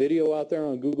actually a video out there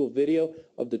on Google Video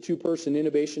of the two-person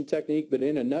intubation technique, but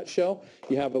in a nutshell,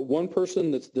 you have one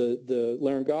person that's the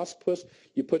laryngoscopist.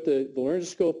 You put the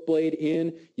laryngoscope blade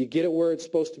in, you get it where it's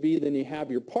supposed to be, then you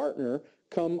have your partner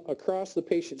come across the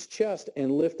patient's chest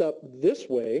and lift up this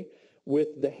way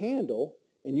with the handle,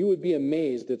 and you would be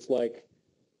amazed. It's like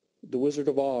the Wizard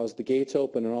of Oz, the gates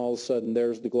open, and all of a sudden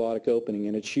there's the glottic opening,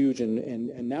 and it's huge,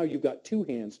 and now you've got two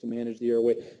hands to manage the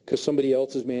airway because somebody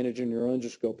else is managing your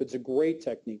laryngoscope. It's a great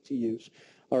technique to use,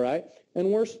 all right?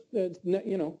 And worst,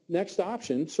 next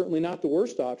option, certainly not the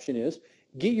worst option, is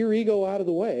get your ego out of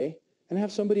the way and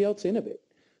have somebody else intubate,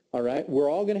 all right?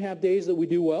 We're all going to have days that we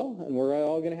do well, and we're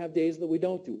all going to have days that we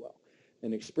don't do well.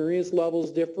 And experience levels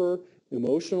differ,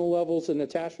 emotional levels and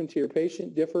attachment to your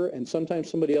patient differ, and sometimes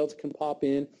somebody else can pop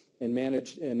in and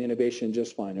manage an intubation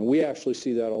just fine. And we actually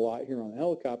see that a lot here on the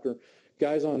helicopter.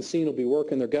 Guys on scene will be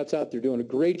working their guts out. They're doing a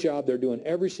great job. They're doing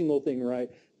every single thing right.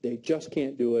 They just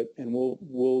can't do it, and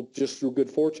we'll just through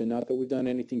good fortune, not that we've done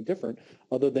anything different,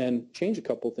 other than change a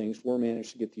couple things, we're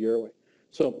managed to get the airway.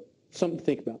 So something to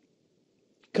think about.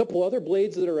 A couple other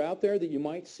blades that are out there that you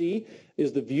might see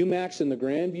is the ViewMax and the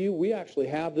Grand View. We actually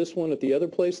have this one at the other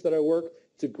place that I work.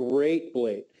 It's a great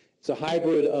blade. It's a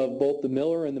hybrid of both the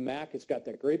Miller and the Mac. It's got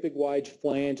that great big wide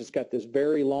flange. It's got this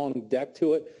very long deck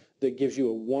to it that gives you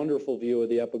a wonderful view of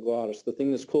the epiglottis. The thing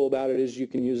that's cool about it is you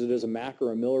can use it as a Mac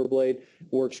or a Miller blade.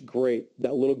 Works great.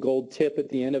 That little gold tip at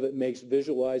the end of it makes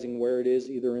visualizing where it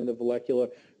is, either in the vallecula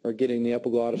or getting the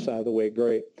epiglottis out of the way,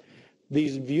 great.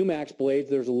 These ViewMax blades,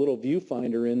 there's a little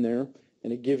viewfinder in there,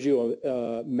 and it gives you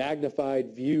a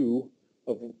magnified view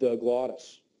of the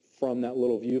glottis from that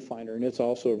little viewfinder, and it's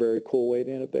also a very cool way to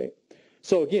intubate.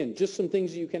 So again, just some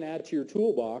things you can add to your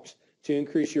toolbox to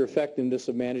increase your effectiveness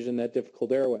of managing that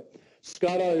difficult airway.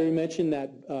 Scott already mentioned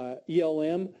that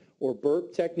ELM or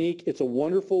burp technique. It's a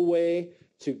wonderful way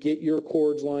to get your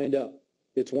cords lined up.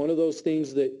 It's one of those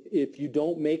things that if you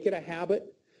don't make it a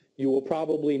habit, you will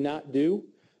probably not do,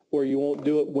 or you won't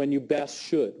do it when you best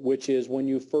should, which is when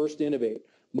you first intubate.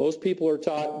 Most people are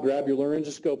taught, grab your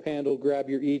laryngoscope handle, grab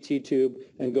your ET tube,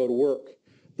 and go to work.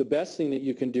 The best thing that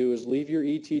you can do is leave your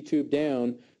ET tube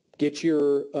down, get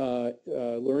your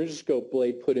laryngoscope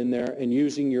blade put in there, and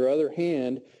using your other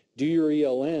hand, do your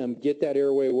ELM, get that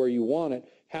airway where you want it,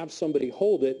 have somebody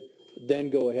hold it, then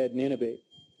go ahead and intubate.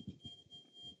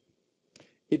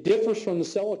 It differs from the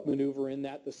Selleck maneuver in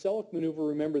that the Selleck maneuver,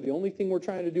 remember, the only thing we're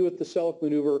trying to do with the Selleck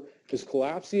maneuver is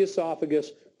collapse the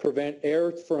esophagus, prevent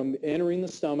air from entering the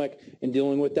stomach, and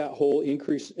dealing with that whole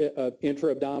increase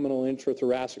intra-abdominal,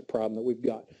 intrathoracic problem that we've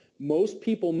got. Most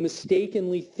people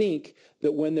mistakenly think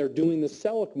that when they're doing the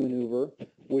Selleck maneuver,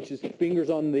 which is fingers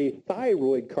on the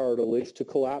thyroid cartilage to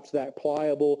collapse that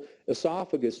pliable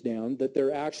esophagus down, that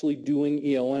they're actually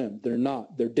doing ELM. They're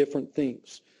not. They're different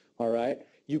things, all right?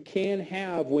 You can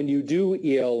have, when you do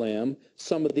ELM,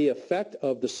 some of the effect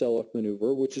of the Selleck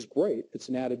maneuver, which is great. It's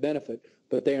an added benefit,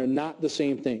 but they are not the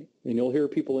same thing. And you'll hear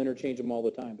people interchange them all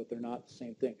the time, but they're not the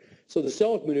same thing. So the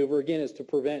Selleck maneuver, again, is to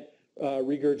prevent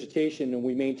regurgitation, and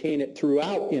we maintain it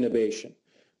throughout intubation,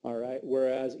 all right?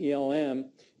 Whereas ELM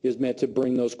is meant to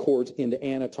bring those cords into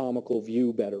anatomical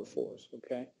view better for us,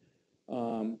 okay?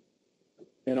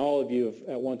 And all of you have,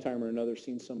 at one time or another,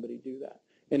 seen somebody do that.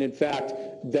 And in fact,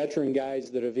 veteran guys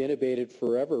that have intubated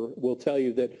forever will tell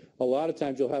you that a lot of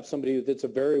times you'll have somebody that's a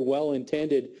very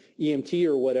well-intended EMT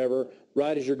or whatever,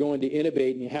 right as you're going to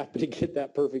intubate and you happen to get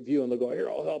that perfect view, and they'll go, here,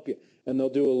 I'll help you. And they'll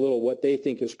do a little what they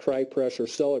think is cry pressure,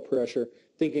 cellular pressure,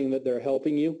 thinking that they're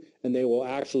helping you, and they will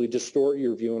actually distort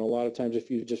your view. And a lot of times if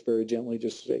you just very gently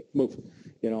just say, move,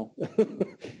 you'll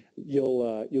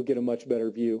get a much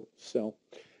better view. So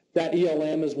that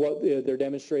ELM is what they're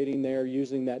demonstrating there,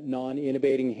 using that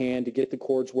non-intubating hand to get the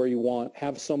cords where you want.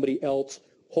 Have somebody else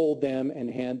hold them and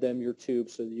hand them your tube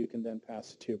so that you can then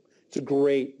pass the tube. It's a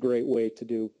great, great way to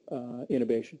do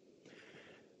intubation.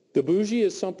 The bougie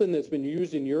is something that's been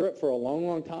used in Europe for a long,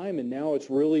 long time, and now it's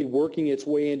really working its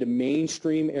way into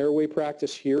mainstream airway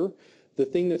practice here. The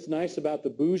thing that's nice about the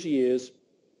bougie is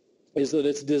that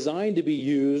it's designed to be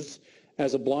used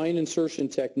as a blind insertion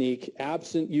technique,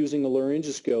 absent using a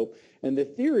laryngoscope. And the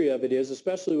theory of it is,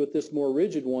 especially with this more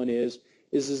rigid one, is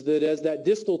that as that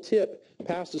distal tip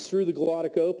passes through the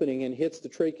glottic opening and hits the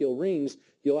tracheal rings,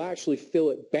 you'll actually feel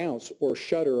it bounce or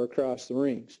shudder across the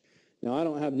rings. Now, I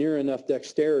don't have near enough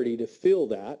dexterity to feel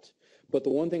that, but the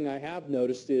one thing I have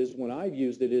noticed is when I've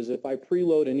used it is if I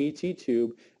preload an ET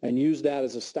tube and use that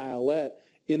as a stylet,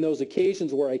 in those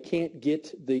occasions where I can't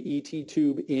get the ET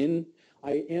tube in,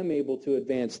 I am able to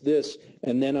advance this,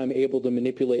 and then I'm able to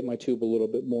manipulate my tube a little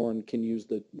bit more and can use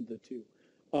the tube.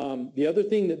 The other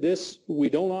thing that we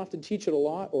don't often teach it a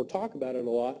lot or talk about it a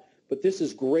lot, but this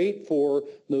is great for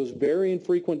those very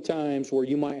infrequent times where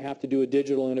you might have to do a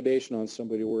digital intubation on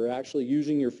somebody, where you're actually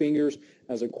using your fingers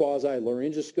as a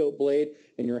quasi-laryngoscope blade,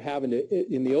 and you're having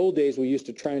to, in the old days, we used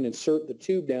to try and insert the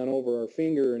tube down over our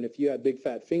finger, and if you had big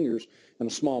fat fingers and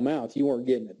a small mouth, you weren't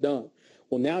getting it done.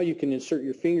 Well, now you can insert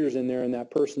your fingers in there, and that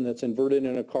person that's inverted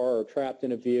in a car or trapped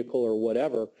in a vehicle or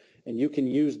whatever, and you can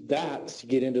use that to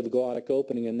get into the glottic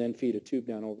opening and then feed a tube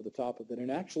down over the top of it. And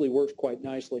it actually works quite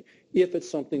nicely if it's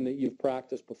something that you've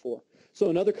practiced before. So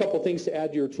another couple things to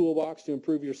add to your toolbox to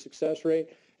improve your success rate.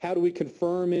 How do we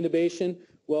confirm intubation?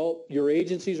 Well, your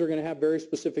agencies are going to have very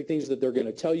specific things that they're going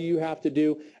to tell you have to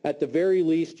do. At the very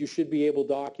least, you should be able to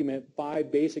document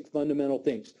 5 basic fundamental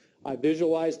things. I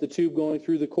visualize the tube going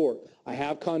through the cord. I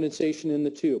have condensation in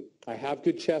the tube. I have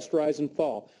good chest rise and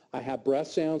fall. I have breath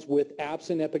sounds with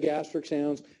absent epigastric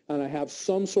sounds, and I have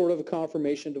some sort of a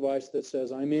confirmation device that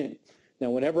says I'm in. Now,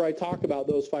 whenever I talk about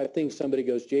those 5 things, somebody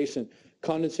goes, Jason,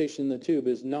 condensation in the tube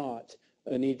is not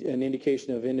an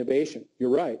indication of intubation. You're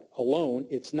right. Alone,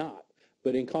 it's not.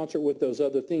 But in concert with those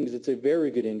other things, it's a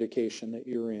very good indication that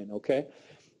you're in, okay?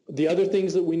 The other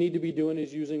things that we need to be doing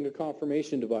is using a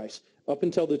confirmation device. Up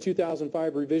until the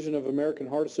 2005 revision of American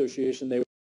Heart Association, they were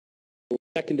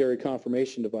secondary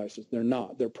confirmation devices. They're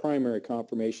not. They're primary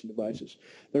confirmation devices.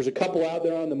 There's a couple out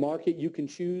there on the market. You can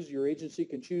choose. Your agency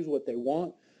can choose what they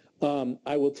want.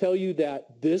 I will tell you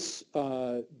that this,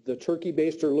 the turkey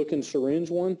baster looking syringe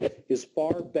one, is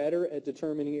far better at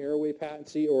determining airway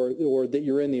patency or that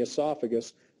you're in the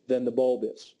esophagus than the bulb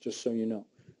is, just so you know.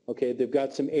 Okay, they've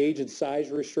got some age and size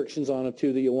restrictions on them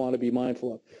too that you'll want to be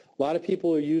mindful of. A lot of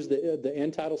people who use the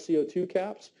end-tidal CO2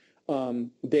 caps,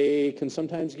 they can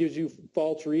sometimes give you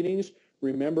false readings.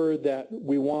 Remember that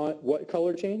we want what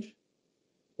color change?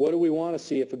 What do we want to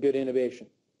see if a good intubation?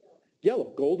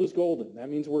 Yellow. Gold is golden. That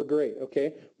means we're great,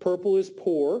 okay? Purple is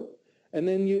poor. And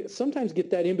then you sometimes get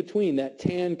that in between, that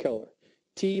tan color.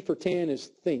 T for tan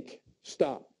is think.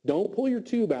 Stop. Don't pull your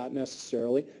tube out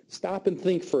necessarily. Stop and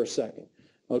think for a second,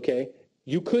 okay?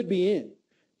 You could be in.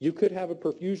 You could have a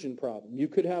perfusion problem. You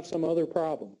could have some other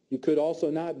problem. You could also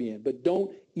not be in. But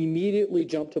don't immediately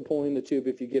jump to pulling the tube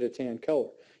if you get a tan color.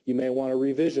 You may want to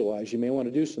revisualize. You may want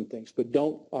to do some things, but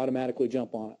don't automatically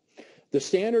jump on it. The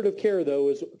standard of care, though,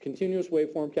 is continuous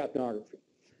waveform capnography,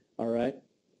 all right?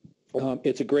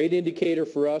 It's a great indicator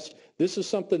for us. This is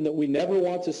something that we never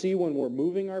want to see when we're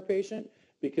moving our patient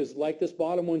because like this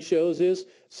bottom one shows is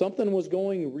something was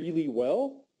going really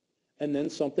well and then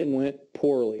something went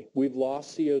poorly. We've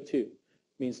lost CO2. It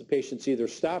means the patient's either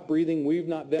stopped breathing, we've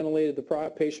not ventilated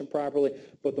the patient properly,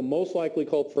 but the most likely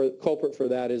culprit for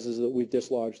that is that we've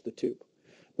dislodged the tube.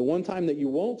 The one time that you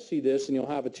won't see this and you'll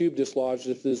have a tube dislodged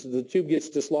if the tube gets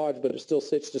dislodged but it still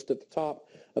sits just at the top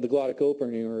of the glottic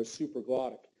opening or is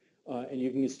supraglottic. And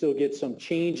you can still get some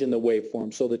change in the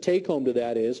waveform. So the take home to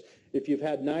that is if you've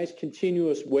had nice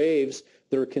continuous waves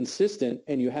that are consistent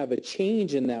and you have a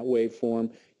change in that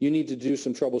waveform, you need to do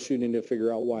some troubleshooting to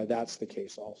figure out why that's the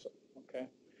case also. Okay.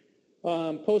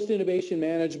 Post-intubation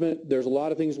management, there's a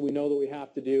lot of things we know that we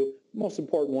have to do. The most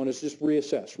important one is just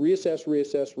reassess,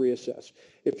 reassess.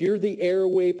 If you're the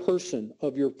airway person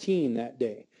of your team that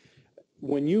day,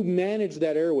 when you manage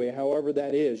that airway, however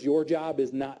that is, your job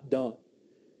is not done.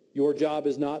 Your job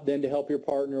is not then to help your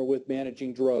partner with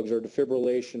managing drugs or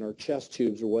defibrillation or chest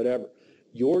tubes or whatever.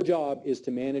 Your job is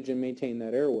to manage and maintain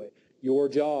that airway. Your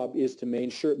job is to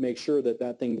make sure that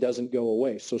that thing doesn't go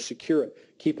away. So secure it,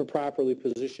 keep it properly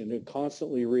positioned, and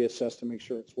constantly reassess to make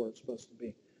sure it's where it's supposed to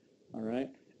be. All right?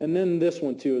 And then this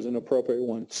one, too, is an appropriate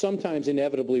one. Sometimes,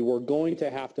 inevitably, we're going to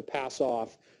have to pass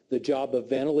off the job of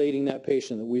ventilating that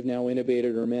patient that we've now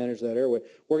intubated or managed that airway.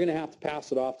 We're going to have to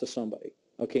pass it off to somebody,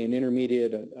 okay, an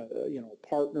intermediate,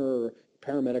 partner, or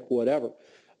paramedic, whatever.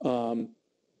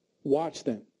 Watch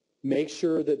them. Make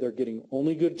sure that they're getting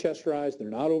only good chest rise, they're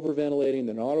not overventilating,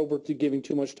 they're not giving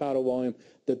too much tidal volume,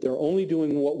 that they're only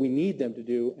doing what we need them to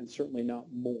do, and certainly not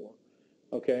more,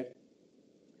 okay?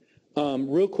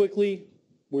 Real quickly,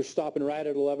 we're stopping right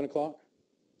at 11 o'clock,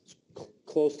 as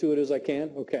close to it as I can,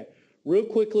 okay. Real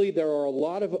quickly, there are a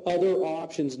lot of other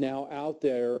options now out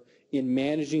there in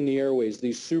managing the airways,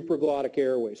 these supraglottic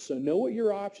airways. So know what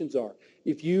your options are.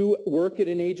 If you work at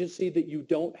an agency that you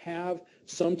don't have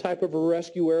some type of a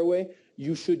rescue airway,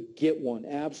 you should get one.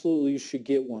 Absolutely, you should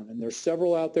get one. And there's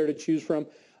several out there to choose from.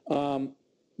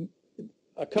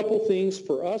 A couple things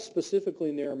for us specifically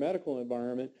in the aeromedical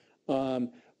environment.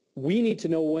 We need to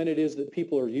know when it is that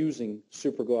people are using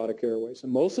supraglottic airways.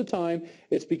 And most of the time,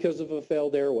 it's because of a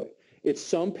failed airway. It's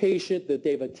some patient that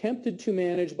they've attempted to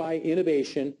manage by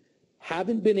intubation,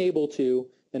 haven't been able to,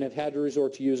 and have had to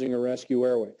resort to using a rescue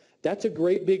airway. That's a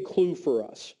great big clue for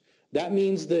us. That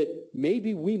means that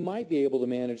maybe we might be able to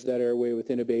manage that airway with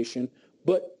intubation,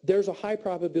 but there's a high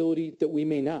probability that we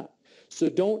may not. So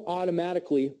don't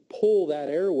automatically pull that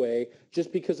airway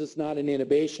just because it's not an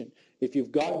intubation. If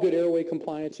you've got good airway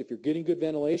compliance, if you're getting good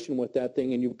ventilation with that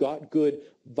thing, and you've got good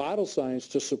vital signs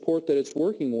to support that it's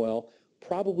working well,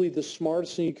 probably the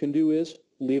smartest thing you can do is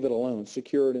leave it alone,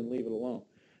 secure it and leave it alone.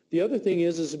 The other thing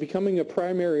is becoming a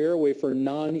primary airway for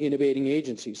non-intubating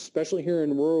agencies, especially here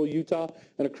in rural Utah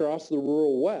and across the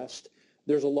rural West.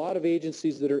 There's a lot of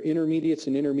agencies that are intermediates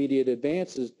and intermediate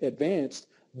advanced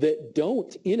that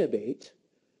don't intubate,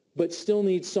 but still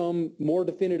need some more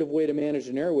definitive way to manage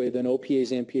an airway than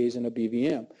OPAs, NPAs, and a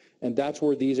BVM. And that's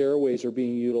where these airways are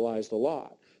being utilized a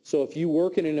lot. So if you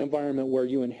work in an environment where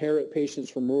you inherit patients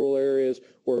from rural areas,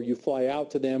 or you fly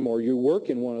out to them, or you work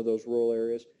in one of those rural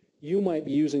areas, you might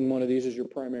be using one of these as your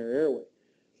primary airway.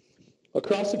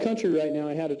 Across the country right now,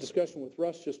 I had a discussion with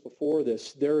Russ just before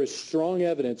this. There is strong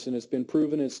evidence, and it's been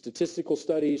proven in statistical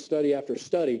study after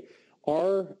study,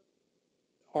 our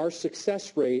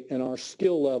success rate and our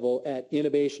skill level at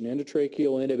intubation,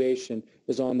 endotracheal intubation,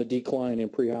 is on the decline in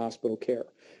pre-hospital care.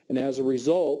 And as a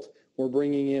result, we're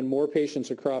bringing in more patients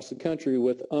across the country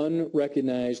with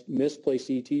unrecognized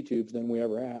misplaced ET tubes than we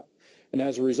ever have. And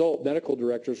as a result, medical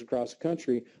directors across the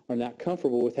country are not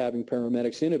comfortable with having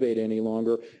paramedics intubate any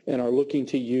longer and are looking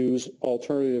to use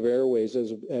alternative airways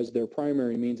as their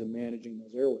primary means of managing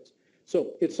those airways.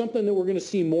 So it's something that we're going to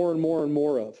see more and more and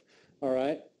more of, all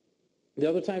right? The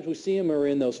other times we see them are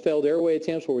in those failed airway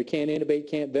attempts where we can't intubate,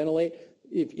 can't ventilate.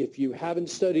 If you haven't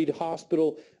studied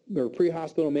hospital or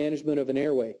pre-hospital management of an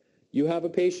airway, you have a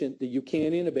patient that you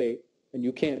can't intubate and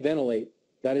you can't ventilate,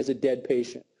 that is a dead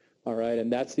patient. All right,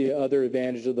 and that's the other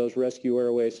advantage of those rescue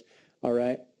airways, all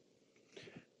right?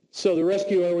 So the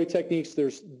rescue airway techniques,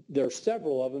 there are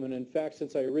several of them, and in fact,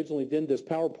 since I originally did this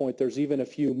PowerPoint, there's even a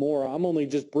few more. I'm only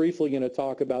just briefly going to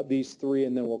talk about these three,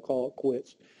 and then we'll call it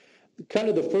quits. Kind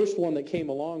of the first one that came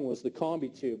along was the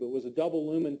combi tube. It was a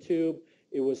double lumen tube.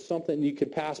 It was something you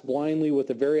could pass blindly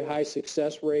with a very high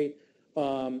success rate.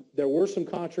 There were some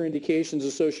contraindications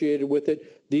associated with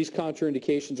it. These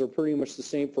contraindications are pretty much the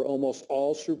same for almost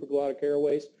all supraglottic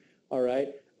airways, all right?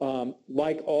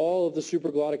 Like all of the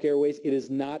supraglottic airways, it is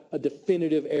not a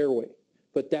definitive airway,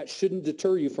 but that shouldn't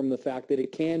deter you from the fact that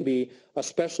it can be,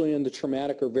 especially in the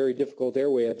traumatic or very difficult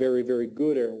airway, a very, very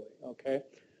good airway, okay?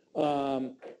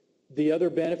 The other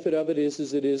benefit of it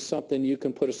is it is something you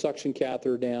can put a suction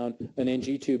catheter down, an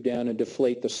NG tube down, and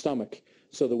deflate the stomach,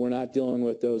 so that we're not dealing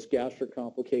with those gastric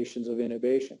complications of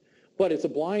intubation. But it's a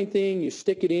blind thing. You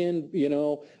stick it in, you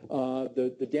know.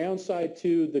 The downside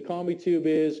to the combi tube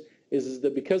is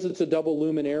that because it's a double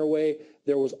lumen airway,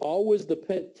 there was always the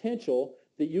potential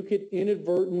that you could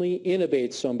inadvertently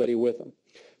intubate somebody with them.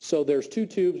 So there's two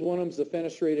tubes. One of them is the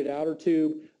fenestrated outer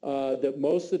tube that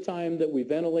most of the time that we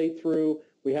ventilate through.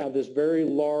 We have this very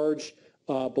large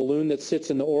balloon that sits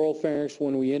in the oral pharynx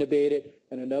when we intubate it,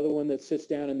 and another one that sits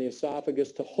down in the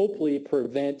esophagus to hopefully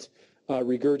prevent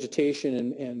regurgitation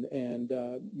and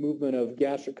movement of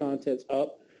gastric contents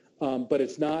up. But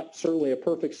it's not certainly a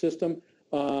perfect system.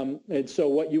 And so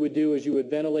what you would do is you would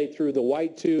ventilate through the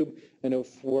white tube, and if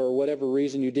for whatever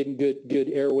reason you didn't get good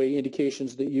airway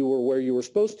indications that you were where you were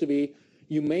supposed to be,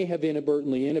 you may have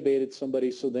inadvertently intubated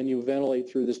somebody, so then you ventilate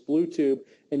through this blue tube,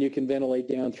 and you can ventilate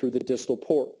down through the distal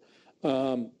port.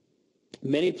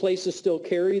 Many places still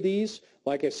carry these.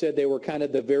 Like I said, they were kind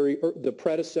of the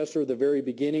predecessor, the very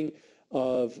beginning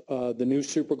of the new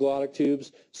supraglottic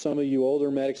tubes. Some of you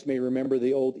older medics may remember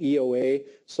the old EOA,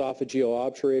 esophageal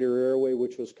obturator airway,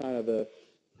 which was kind of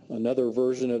another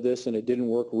version of this, and it didn't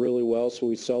work really well, so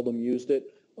we seldom used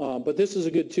it. But this is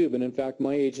a good tube, and in fact,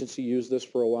 my agency used this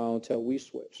for a while until we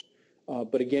switched.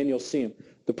 But again, you'll see them.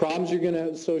 The problems you're going to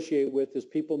associate with is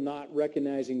people not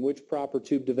recognizing which proper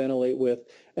tube to ventilate with,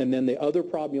 and then the other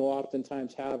problem you'll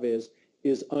oftentimes have is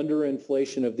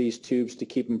underinflation of these tubes to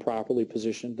keep them properly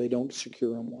positioned. They don't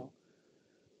secure them well.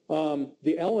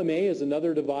 The LMA is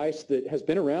another device that has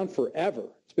been around forever.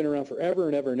 It's been around forever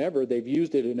and ever and ever. They've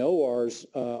used it in ORs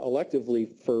electively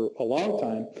for a long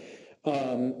time.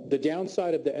 The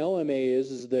downside of the LMA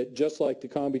is that just like the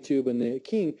combi tube and the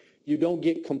King, you don't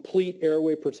get complete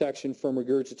airway protection from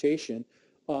regurgitation.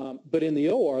 But in the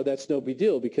OR, that's no big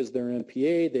deal because they're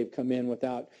NPA. They've come in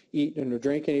without eating or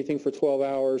drinking anything for 12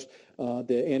 hours.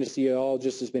 The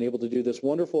anesthesiologist has been able to do this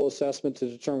wonderful assessment to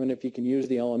determine if you can use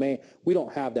the LMA. We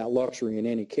don't have that luxury in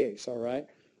any case, all right?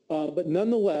 But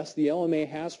nonetheless, the LMA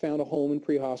has found a home in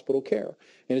pre-hospital care,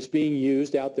 and it's being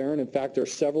used out there. And in fact, there are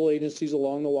several agencies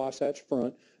along the Wasatch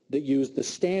Front that use the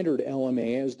standard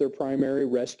LMA as their primary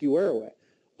rescue airway.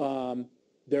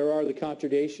 There are the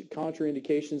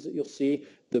contraindications that you'll see.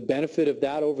 The benefit of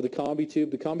that over the combi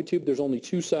tube. The combi tube, there's only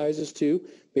two sizes too,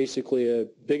 basically a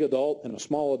big adult and a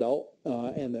small adult,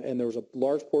 and there was a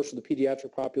large portion of the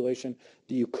pediatric population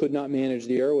that you could not manage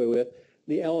the airway with.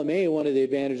 The LMA, one of the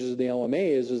advantages of the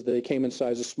LMA is that they came in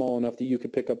sizes small enough that you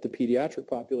could pick up the pediatric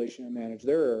population and manage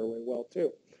their airway well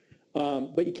too.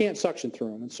 But you can't suction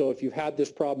through them. And so if you've had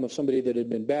this problem of somebody that had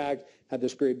been bagged, had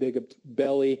this great big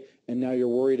belly, and now you're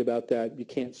worried about that, you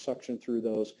can't suction through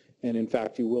those. And in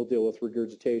fact, you will deal with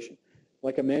regurgitation.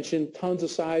 Like I mentioned, tons of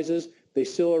sizes. They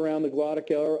seal around the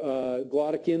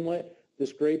glottic inlet.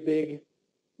 This great big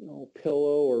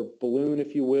pillow or balloon,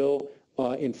 if you will,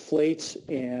 inflates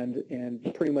and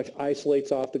pretty much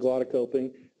isolates off the glottic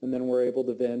opening, and then we're able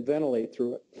to then ventilate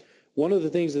through it. One of the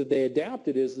things that they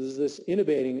adapted is this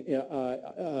intubating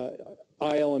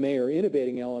ILMA or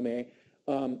intubating LMA.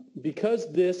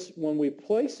 Because this, when we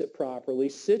place it properly,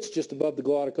 sits just above the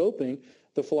glottic opening,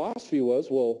 the philosophy was,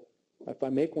 well, if I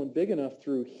make one big enough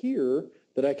through here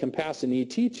that I can pass an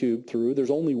ET tube through,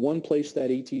 there's only one place that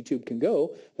ET tube can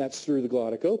go, that's through the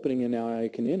glottic opening, and now I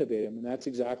can intubate them. And that's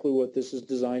exactly what this is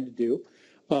designed to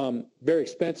do. Very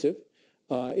expensive.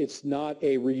 It's not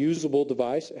a reusable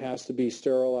device. It has to be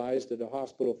sterilized at a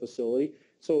hospital facility.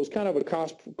 So it was kind of a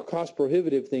cost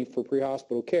prohibitive thing for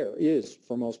pre-hospital care, is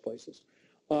for most places.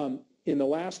 In the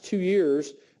last 2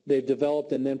 years, they've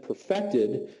developed and then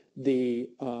perfected the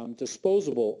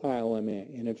disposable ILMA.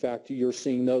 And in fact, you're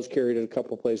seeing those carried at a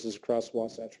couple of places across the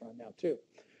Wasatch Front now too.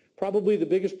 Probably the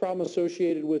biggest problem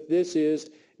associated with this is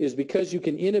because you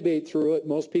can intubate through it,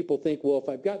 most people think, well, if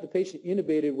I've got the patient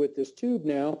intubated with this tube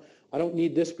now, I don't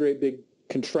need this great big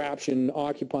contraption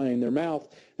occupying their mouth,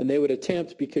 and they would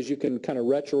attempt, because you can kind of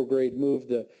retrograde move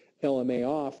the LMA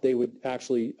off, they would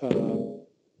actually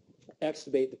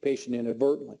extubate the patient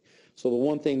inadvertently. So the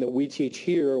one thing that we teach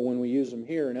here when we use them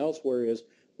here and elsewhere is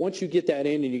once you get that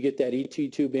in and you get that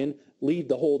ET tube in, leave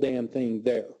the whole damn thing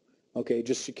there. Okay,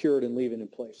 just secure it and leave it in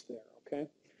place there, okay?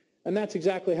 And that's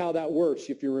exactly how that works.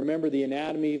 If you remember the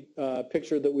anatomy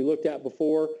picture that we looked at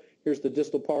before, here's the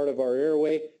distal part of our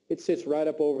airway. It sits right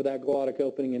up over that glottic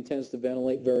opening and tends to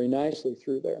ventilate very nicely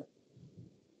through there.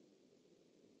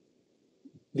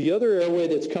 The other airway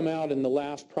that's come out in the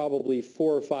last probably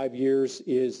 4 or 5 years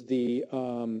is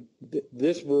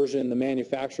this version. The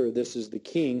manufacturer of this is the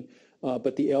King,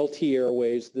 but the LT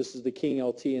airways, this is the King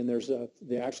LT, and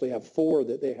they actually have 4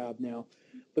 that they have now.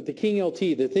 But the King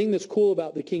LT, the thing that's cool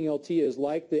about the King LT is,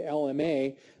 like the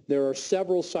LMA, there are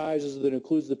several sizes that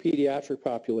includes the pediatric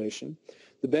population.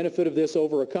 The benefit of this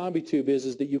over a combi tube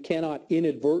is that you cannot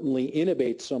inadvertently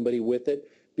intubate somebody with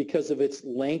it because of its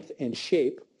length and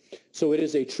shape. So it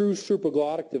is a true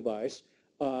supraglottic device.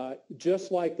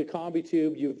 Just like the combi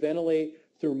tube, you ventilate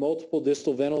through multiple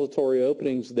distal ventilatory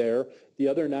openings there. The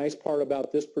other nice part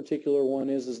about this particular one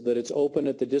is that it's open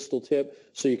at the distal tip,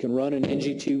 so you can run an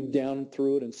NG tube down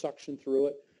through it and suction through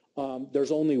it.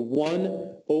 There's only one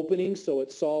opening, so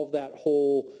it solved that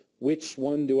whole which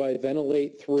one do I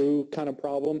ventilate through kind of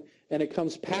problem. And it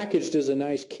comes packaged as a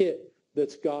nice kit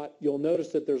that's got, you'll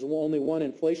notice that there's only one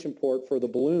inflation port for the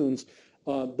balloons.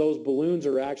 those balloons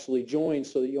are actually joined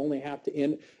so that you only have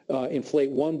to inflate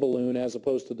one balloon as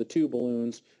opposed to the two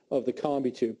balloons of the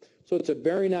combi tube. So it's a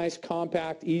very nice,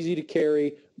 compact, easy to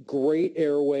carry, great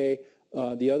airway.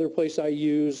 The other place I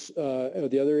use,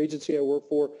 the other agency I work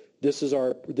for, this is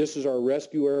our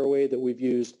rescue airway that we've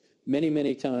used many,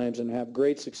 many times and have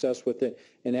great success with it.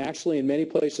 And actually in many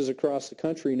places across the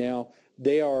country now,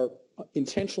 they are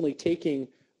intentionally taking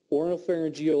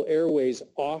oropharyngeal airways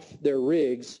off their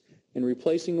rigs and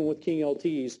replacing them with King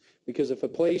LTs, because if a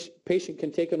patient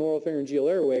can take an oropharyngeal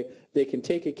airway, they can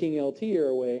take a King LT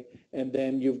airway, and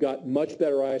then you've got much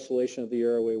better isolation of the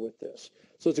airway with this.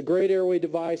 So it's a great airway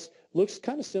device. Looks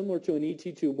kind of similar to an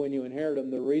ET tube when you inherit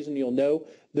them. The reason you'll know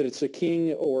that it's a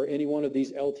King or any one of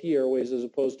these LT airways as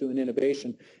opposed to an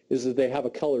intubation is that they have a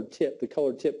colored tip. The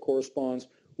colored tip corresponds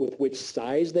with which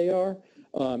size they are.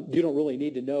 You don't really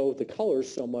need to know the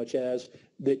colors so much as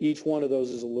that each one of those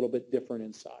is a little bit different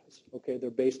in size. Okay, they're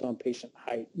based on patient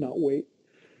height, not weight.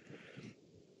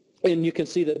 And you can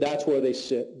see that that's where they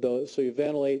sit. So you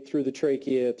ventilate through the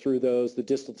trachea, through those. The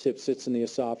distal tip sits in the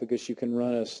esophagus. You can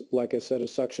run, like I said, a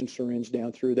suction syringe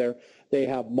down through there. They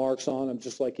have marks on them,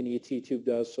 just like an ET tube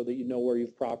does, so that you know where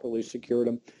you've properly secured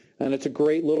them. And it's a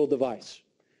great little device,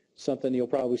 something you'll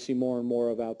probably see more and more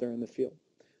of out there in the field.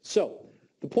 So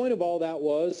the point of all that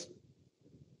was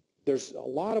there's a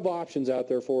lot of options out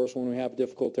there for us when we have a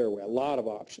difficult airway, a lot of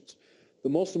options. The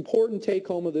most important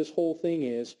take-home of this whole thing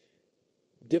is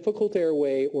difficult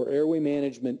airway or airway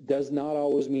management does not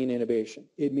always mean intubation.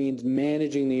 It means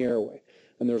managing the airway.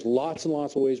 And there's lots and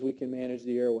lots of ways we can manage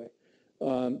the airway.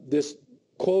 This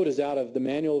quote is out of the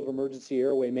Manual of Emergency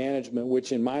Airway Management,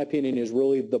 which in my opinion is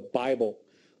really the Bible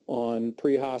on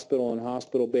pre-hospital and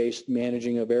hospital-based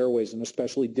managing of airways, and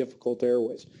especially difficult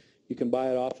airways. You can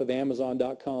buy it off of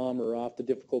Amazon.com or off the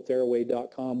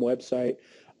difficultairway.com website.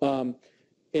 And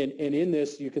in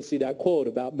this, you can see that quote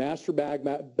about master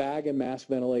bag and mask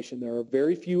ventilation. There are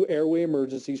very few airway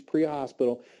emergencies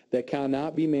pre-hospital that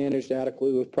cannot be managed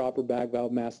adequately with proper bag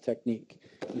valve mask technique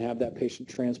and have that patient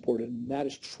transported. And that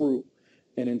is true.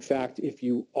 And in fact, if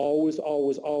you always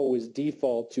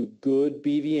default to good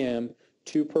BVM,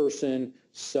 two-person,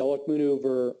 Selleck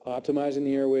maneuver, optimizing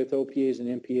the airway with OPAs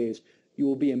and MPAs, you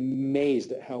will be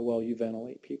amazed at how well you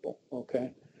ventilate people,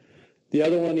 okay? The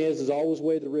other one is always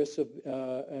weigh the risks of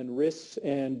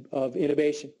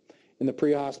intubation in the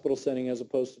pre-hospital setting as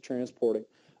opposed to transporting.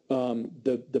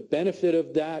 The benefit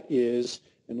of that is,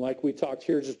 and like we talked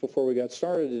here just before we got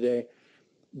started today,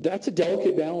 that's a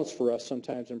delicate balance for us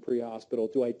sometimes in pre-hospital.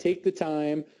 Do I take the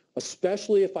time,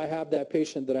 especially if I have that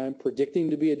patient that I'm predicting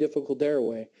to be a difficult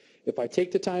airway, if I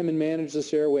take the time and manage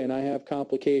this airway and I have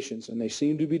complications and they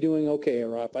seem to be doing okay,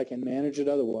 or if I can manage it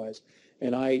otherwise,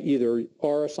 and I either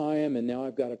RSI them and now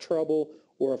I've got a trouble,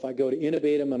 or if I go to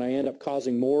intubate them and I end up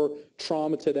causing more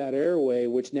trauma to that airway,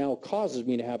 which now causes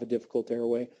me to have a difficult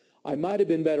airway, I might have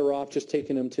been better off just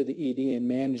taking them to the ED and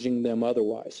managing them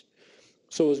otherwise.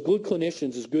 So as good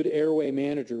clinicians, as good airway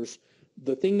managers,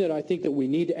 the thing that I think that we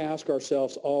need to ask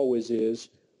ourselves always is,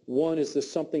 one, is this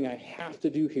something I have to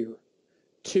do here?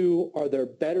 Two, are there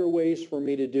better ways for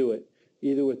me to do it,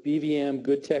 either with BVM,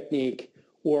 good technique,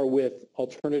 or with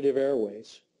alternative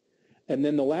airways? And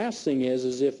then the last thing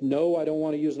is if no, I don't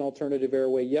want to use an alternative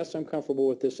airway, yes, I'm comfortable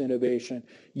with this intubation,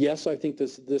 yes, I think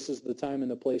this is the time and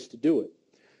the place to do it.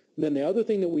 And then the other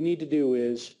thing that we need to do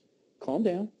is calm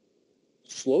down,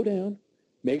 slow down,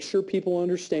 make sure people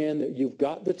understand that you've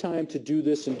got the time to do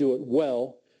this and do it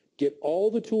well, get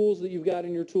all the tools that you've got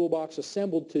in your toolbox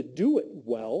assembled to do it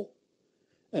well,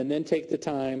 and then take the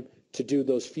time to do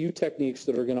those few techniques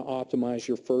that are going to optimize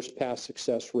your first pass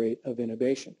success rate of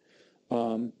intubation.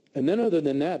 And then other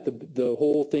than that, the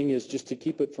whole thing is just to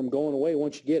keep it from going away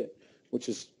once you get it, which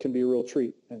can be a real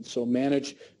treat. And so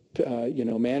manage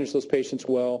those patients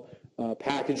well,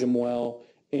 package them well,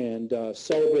 and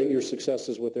celebrate your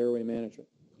successes with airway management.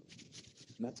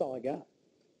 And that's all I got.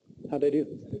 How'd I do?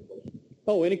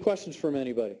 Oh, any questions from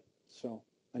anybody? So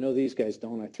I know these guys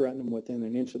don't. I threaten them within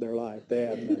an inch of their life. They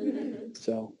have none.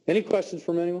 So any questions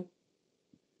from anyone?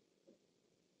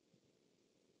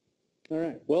 All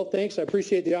right. Well, thanks. I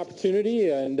appreciate the opportunity.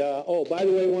 And, oh, by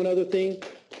the way, one other thing.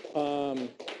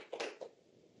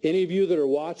 Any of you that are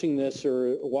watching this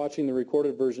or watching the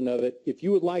recorded version of it, if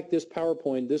you would like this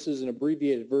PowerPoint, this is an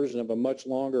abbreviated version of a much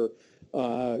longer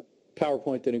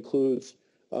PowerPoint that includes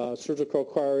surgical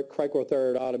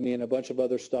cricothyroidotomy and a bunch of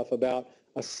other stuff about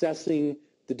assessing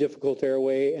the difficult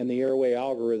airway and the airway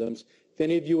algorithms. If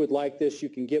any of you would like this, you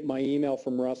can get my email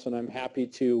from Russ, and I'm happy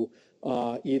to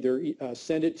either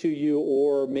send it to you,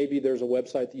 or maybe there's a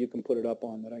website that you can put it up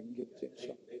on that I can get to.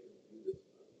 So.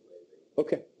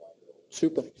 Okay.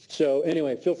 Super. So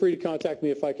anyway, feel free to contact me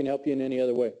if I can help you in any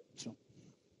other way. So,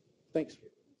 thanks.